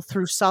people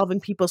through solving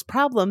people's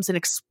problems and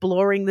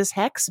exploring this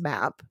hex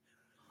map.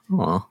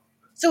 Aww.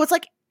 So it's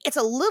like it's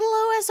a little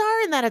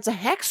OSR in that it's a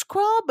hex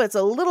crawl, but it's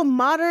a little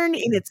modern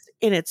in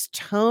its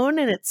tone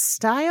and its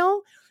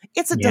style.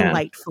 It's a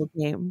delightful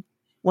game.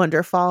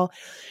 Wonderful.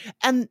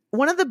 And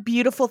one of the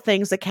beautiful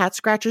things that Cat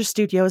Scratcher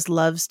Studios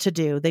loves to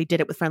do, they did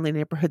it with Friendly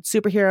Neighborhood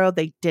Superhero,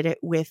 they did it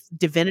with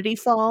Divinity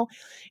Fall,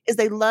 is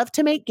they love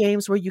to make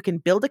games where you can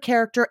build a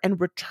character and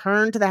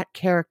return to that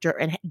character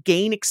and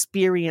gain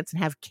experience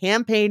and have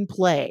campaign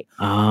play.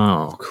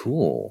 Oh,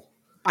 cool.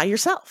 By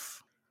yourself.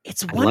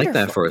 It's wonderful. I like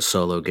that for a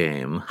solo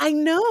game. I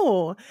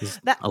know.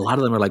 A lot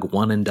of them are like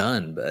one and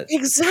done, but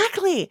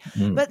exactly.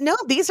 But no,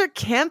 these are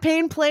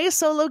campaign play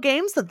solo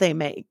games that they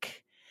make.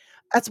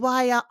 That's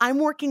why I'm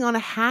working on a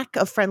hack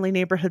of Friendly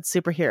Neighborhood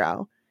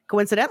Superhero.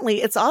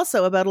 Coincidentally, it's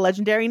also about a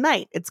legendary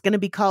knight. It's going to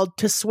be called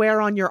To Swear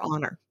on Your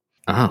Honor.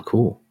 Oh,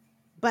 cool.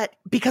 But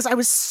because I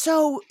was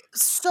so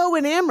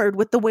enamored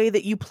with the way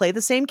that you play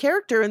the same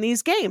character in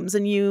these games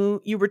and you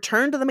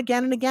return to them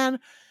again and again,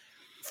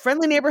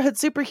 Friendly Neighborhood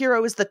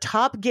Superhero is the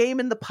top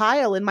game in the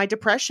pile in my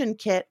depression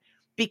kit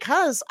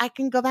because I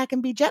can go back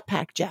and be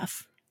Jetpack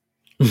Jeff.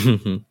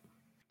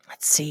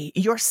 Let's see.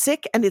 You're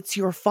Sick and It's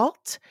Your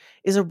Fault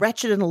is a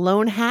wretched and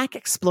alone hack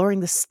exploring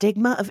the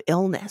stigma of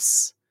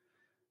illness.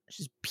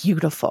 Which is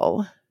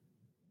beautiful.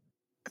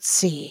 Let's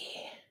see.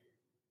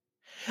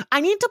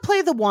 I need to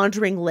play The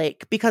Wandering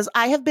Lake because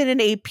I have been in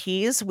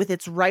APs with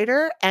its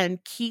writer,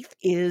 and Keith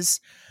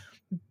is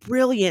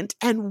brilliant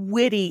and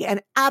witty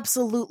and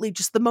absolutely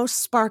just the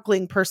most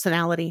sparkling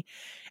personality.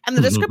 And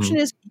the description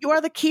is, you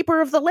are the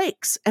keeper of the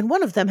lakes, and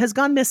one of them has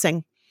gone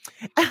missing.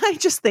 And I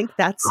just think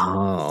that's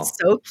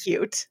so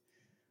cute.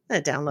 I'm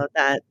going to download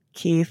that,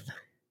 Keith.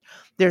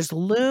 There's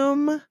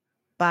Loom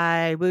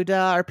by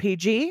Wuda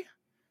RPG,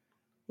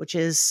 which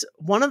is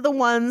one of the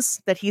ones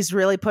that he's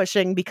really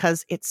pushing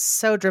because it's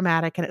so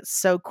dramatic and it's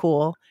so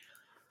cool.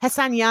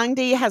 Hassan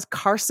Yangdi has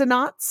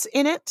Carsonauts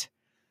in it,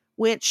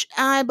 which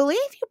I believe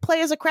you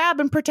play as a crab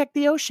and protect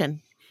the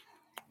ocean.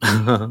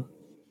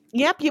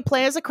 Yep, you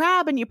play as a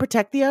crab and you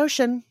protect the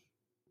ocean.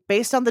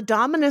 Based on the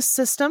Dominus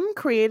system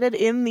created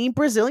in the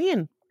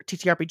Brazilian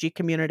TTRPG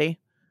community.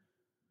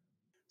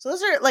 So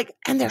those are like,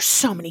 and there's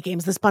so many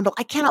games in this bundle.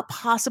 I cannot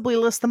possibly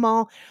list them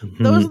all.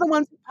 Those are the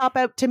ones that pop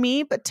out to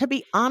me. But to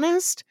be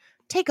honest,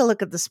 take a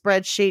look at the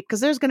spreadsheet because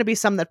there's going to be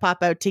some that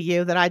pop out to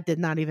you that I did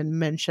not even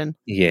mention.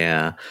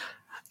 Yeah.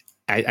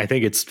 I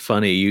think it's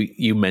funny.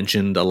 You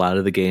mentioned a lot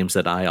of the games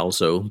that I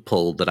also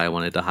pulled that I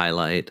wanted to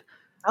highlight.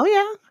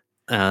 Oh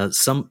yeah.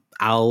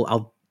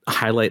 I'll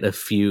highlight a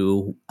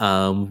few.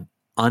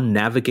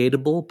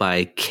 Unnavigatable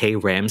by K.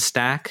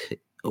 Ramstack,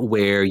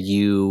 where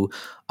you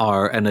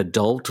are an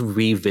adult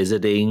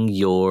revisiting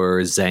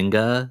your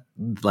Zynga,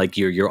 like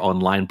your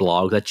online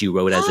blog that you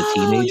wrote as a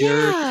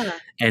teenager,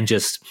 and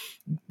just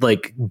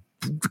like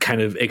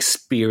kind of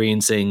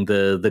experiencing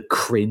the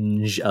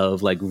cringe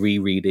of like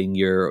rereading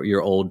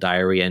your old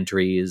diary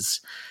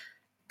entries.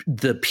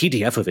 The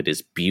PDF of it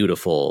is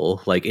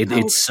beautiful. Like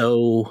it's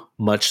so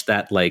much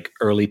that like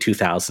early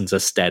 2000s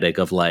aesthetic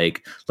of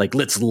like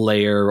let's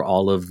layer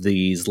all of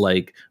these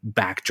like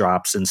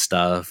backdrops and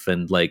stuff,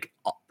 and like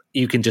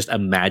you can just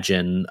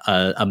imagine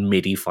a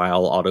MIDI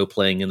file auto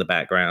playing in the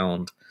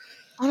background.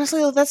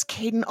 Honestly, that's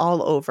Caden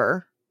all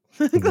over.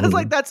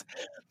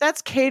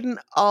 That's Caden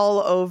all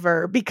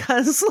over,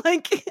 because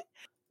like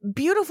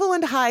beautiful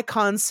and high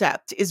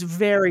concept is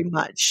very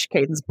much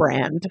Caden's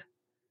brand.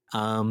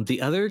 The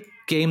other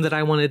game that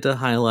I wanted to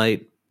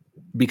highlight,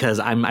 because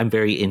I'm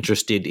very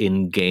interested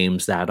in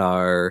games that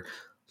are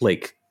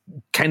like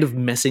kind of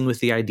messing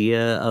with the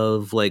idea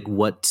of like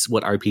what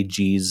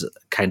RPGs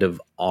kind of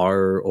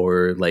are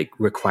or like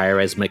require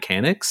as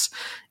mechanics,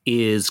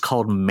 is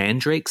called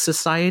Mandrake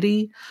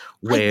Society,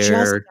 where I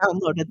just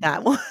downloaded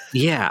that one.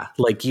 Yeah,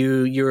 like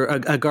you're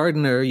a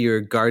gardener,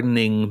 you're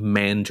gardening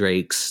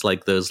mandrakes,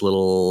 like those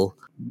little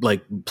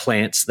like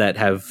plants that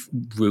have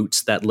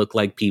roots that look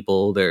like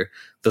people.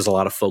 There's a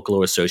lot of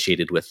folklore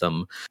associated with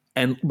them.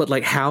 But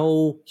like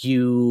how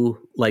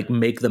you like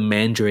make the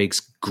mandrakes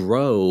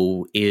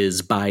grow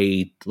is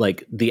by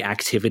like the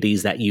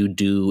activities that you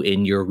do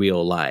in your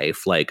real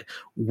life. Like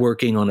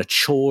working on a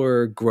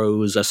chore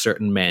grows a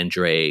certain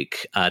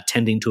mandrake,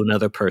 tending to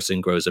another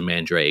person grows a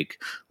mandrake,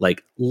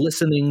 like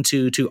listening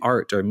to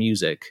art or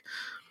music.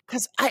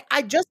 Because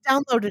I just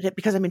downloaded it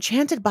because I'm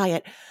enchanted by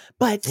it.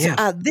 But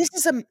this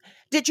is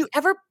did you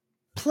ever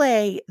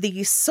play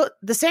the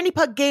Sandy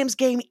Pug Games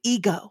game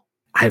Ego?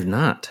 I have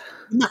not.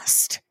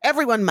 Must.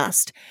 Everyone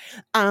must.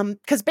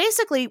 Because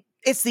basically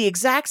it's the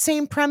exact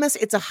same premise.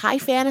 It's a high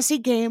fantasy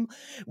game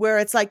where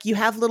it's like you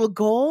have little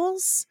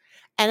goals,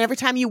 and every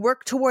time you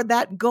work toward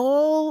that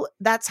goal,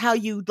 that's how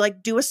you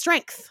like do a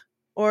strength,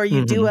 or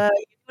you do an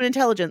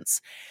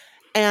intelligence.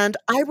 And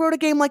I wrote a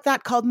game like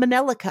that called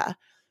Manelica,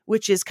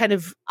 which is kind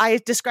of, I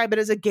describe it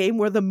as a game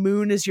where the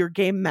moon is your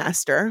game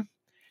master.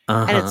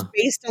 And it's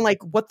based on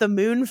like what the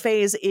moon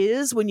phase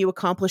is when you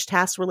accomplish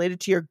tasks related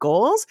to your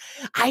goals.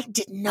 I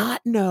did not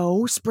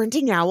know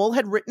Sprinting Owl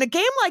had written a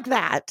game like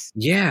that.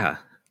 Yeah.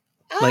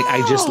 Like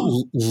I just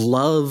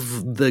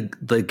love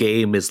the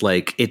game is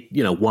like it,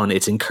 one,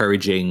 it's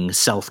encouraging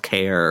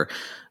self-care,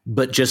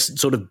 but just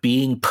sort of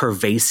being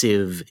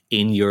pervasive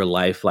in your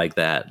life like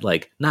that.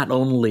 Like not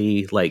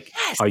only like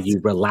are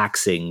you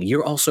relaxing,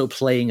 you're also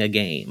playing a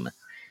game.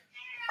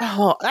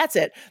 Oh, that's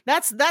it.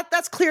 That's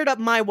cleared up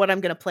what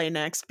I'm going to play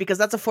next, because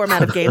that's a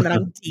format of game that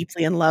I'm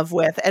deeply in love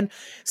with. And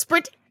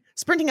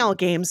Sprinting Owl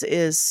Games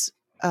is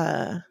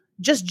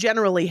just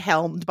generally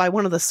helmed by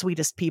one of the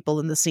sweetest people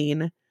in the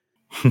scene.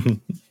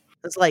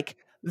 It's like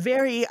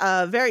very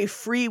very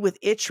free with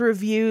itch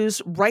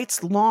reviews,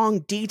 writes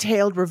long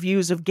detailed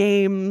reviews of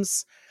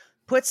games,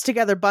 puts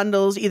together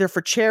bundles either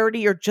for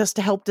charity or just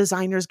to help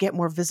designers get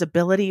more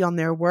visibility on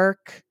their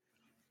work.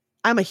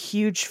 I'm a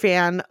huge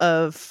fan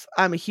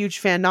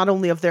not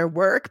only of their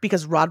work,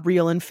 because Rod,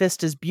 Reel, and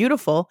Fist is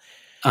beautiful,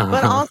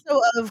 but also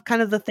of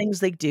kind of the things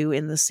they do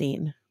in the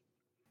scene.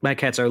 My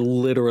cats are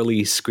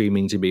literally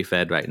screaming to be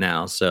fed right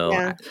now, so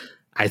yeah.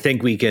 I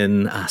think we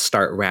can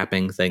start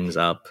wrapping things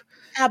up.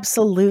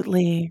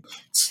 Absolutely.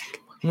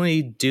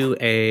 We do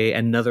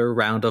another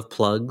round of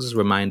plugs,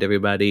 remind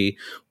everybody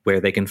where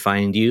they can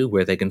find you,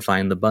 where they can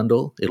find the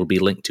bundle. It'll be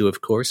linked to,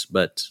 of course,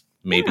 but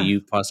maybe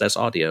you process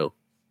audio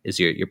is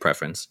your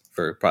preference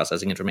for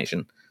processing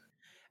information.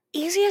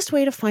 Easiest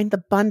way to find the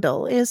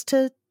bundle is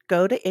to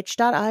go to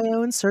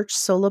itch.io and search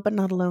Solo But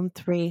Not Alone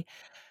 3.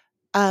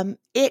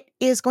 It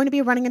is going to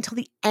be running until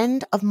the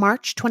end of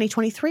March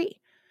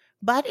 2023,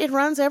 but it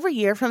runs every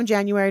year from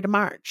January to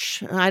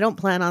March. I don't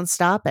plan on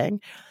stopping.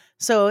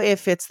 So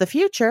if it's the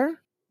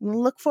future,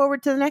 look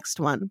forward to the next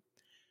one.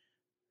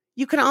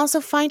 You can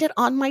also find it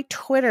on my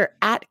Twitter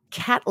at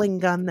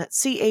Catlingun.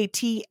 That's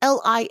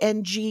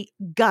CATLING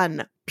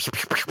gun.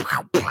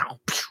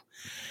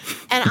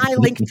 And I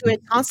link to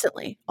it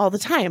constantly, all the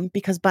time,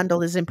 because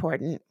bundle is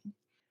important.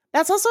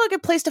 That's also a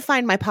good place to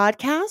find my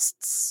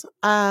podcasts.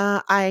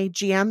 I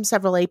GM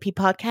several AP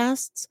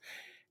podcasts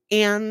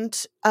and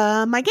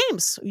my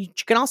games. You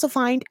can also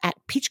find at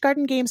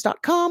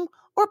peachgardengames.com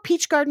or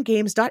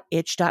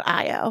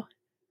peachgardengames.itch.io.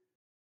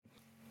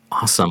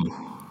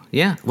 Awesome.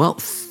 Yeah. Well,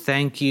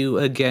 thank you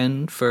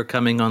again for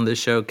coming on the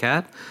show,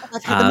 Kat.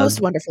 I've had the most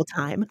wonderful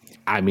time.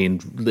 I mean,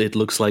 it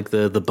looks like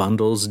the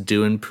bundle's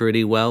doing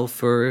pretty well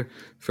for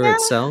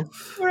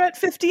itself. We're at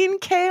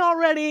 15K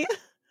already.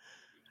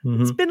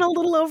 It's been a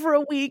little over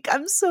a week.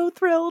 I'm so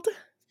thrilled.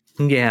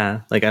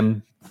 Yeah, like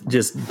I'm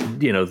just,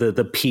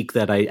 the peak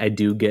that I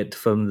do get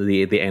from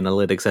the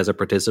analytics as a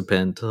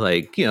participant,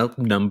 like,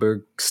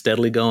 number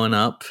steadily going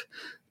up.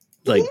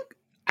 Like,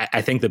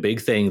 I think the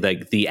big thing,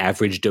 like the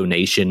average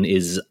donation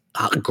is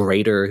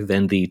greater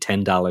than the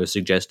 $10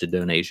 suggested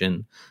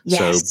donation.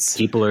 Yes.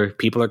 So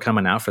people are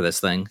coming out for this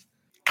thing.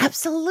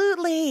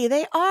 Absolutely,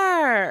 they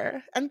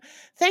are. And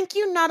thank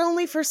you not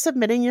only for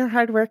submitting your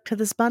hard work to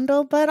this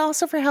bundle, but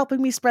also for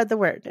helping me spread the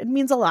word. It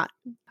means a lot.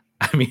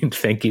 I mean,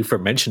 thank you for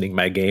mentioning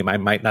my game. I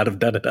might not have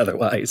done it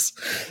otherwise.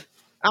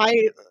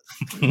 I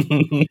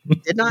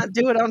did not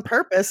do it on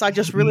purpose. I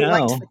just really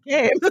liked the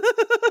game.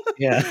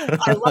 Yeah.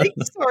 I like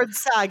Sword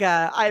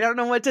Saga. I don't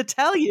know what to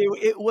tell you.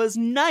 It was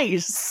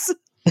nice.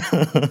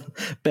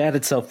 Bad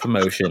at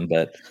self-promotion,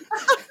 but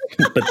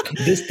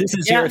this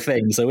is your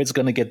thing, so it's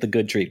going to get the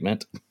good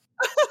treatment.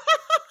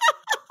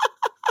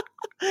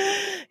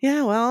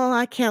 Yeah, well,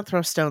 I can't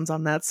throw stones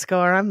on that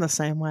score. I'm the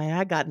same way.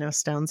 I got no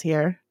stones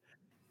here.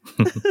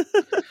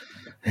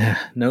 Yeah,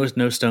 no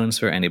stones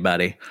for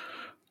anybody.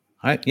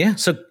 All right, yeah.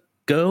 So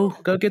go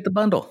get the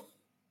bundle.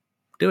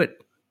 Do it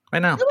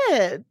right now. Do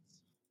it.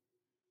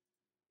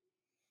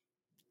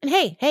 And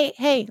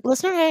hey,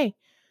 listener, hey.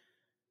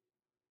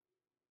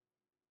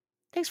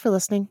 Thanks for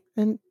listening.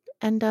 And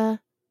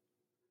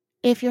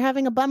if you're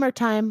having a bummer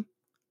time,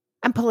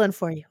 I'm pulling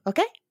for you,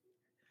 okay?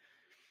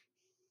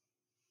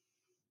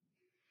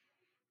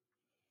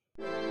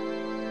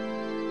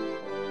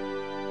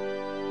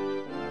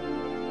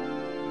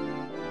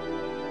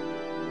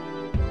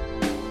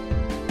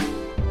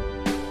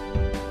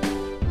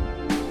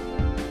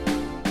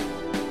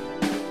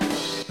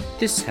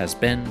 This has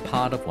been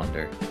Pod of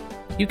Wonder.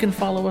 You can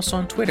follow us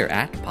on Twitter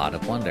at Pod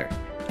of Wonder.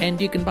 And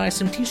you can buy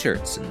some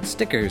t-shirts and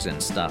stickers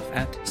and stuff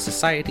at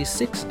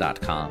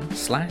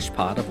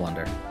society6.com/Pod of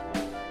Wonder.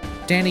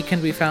 Danny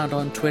can be found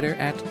on Twitter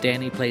at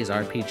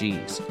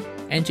DannyPlaysRPGs.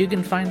 And you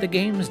can find the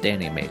games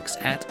Danny makes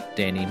at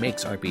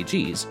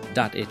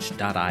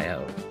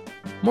DannyMakesRPGs.itch.io.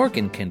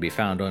 Morgan can be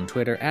found on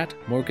Twitter at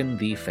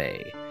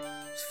MorganTheFae.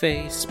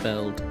 Fae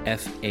spelled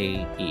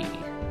F-A-E.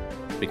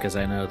 Because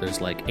I know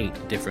there's like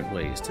 8 different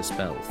ways to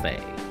spell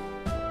Fae.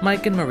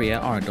 Mike and Maria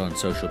aren't on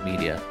social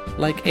media,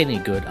 like any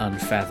good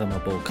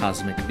unfathomable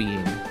cosmic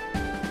being.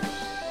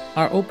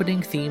 Our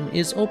opening theme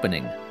is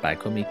Opening by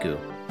Komiku.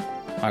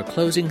 Our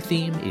closing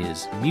theme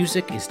is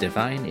Music is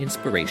Divine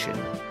Inspiration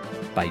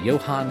by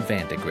Johann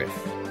Vandegrift.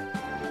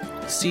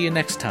 See you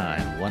next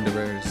time,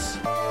 Wanderers.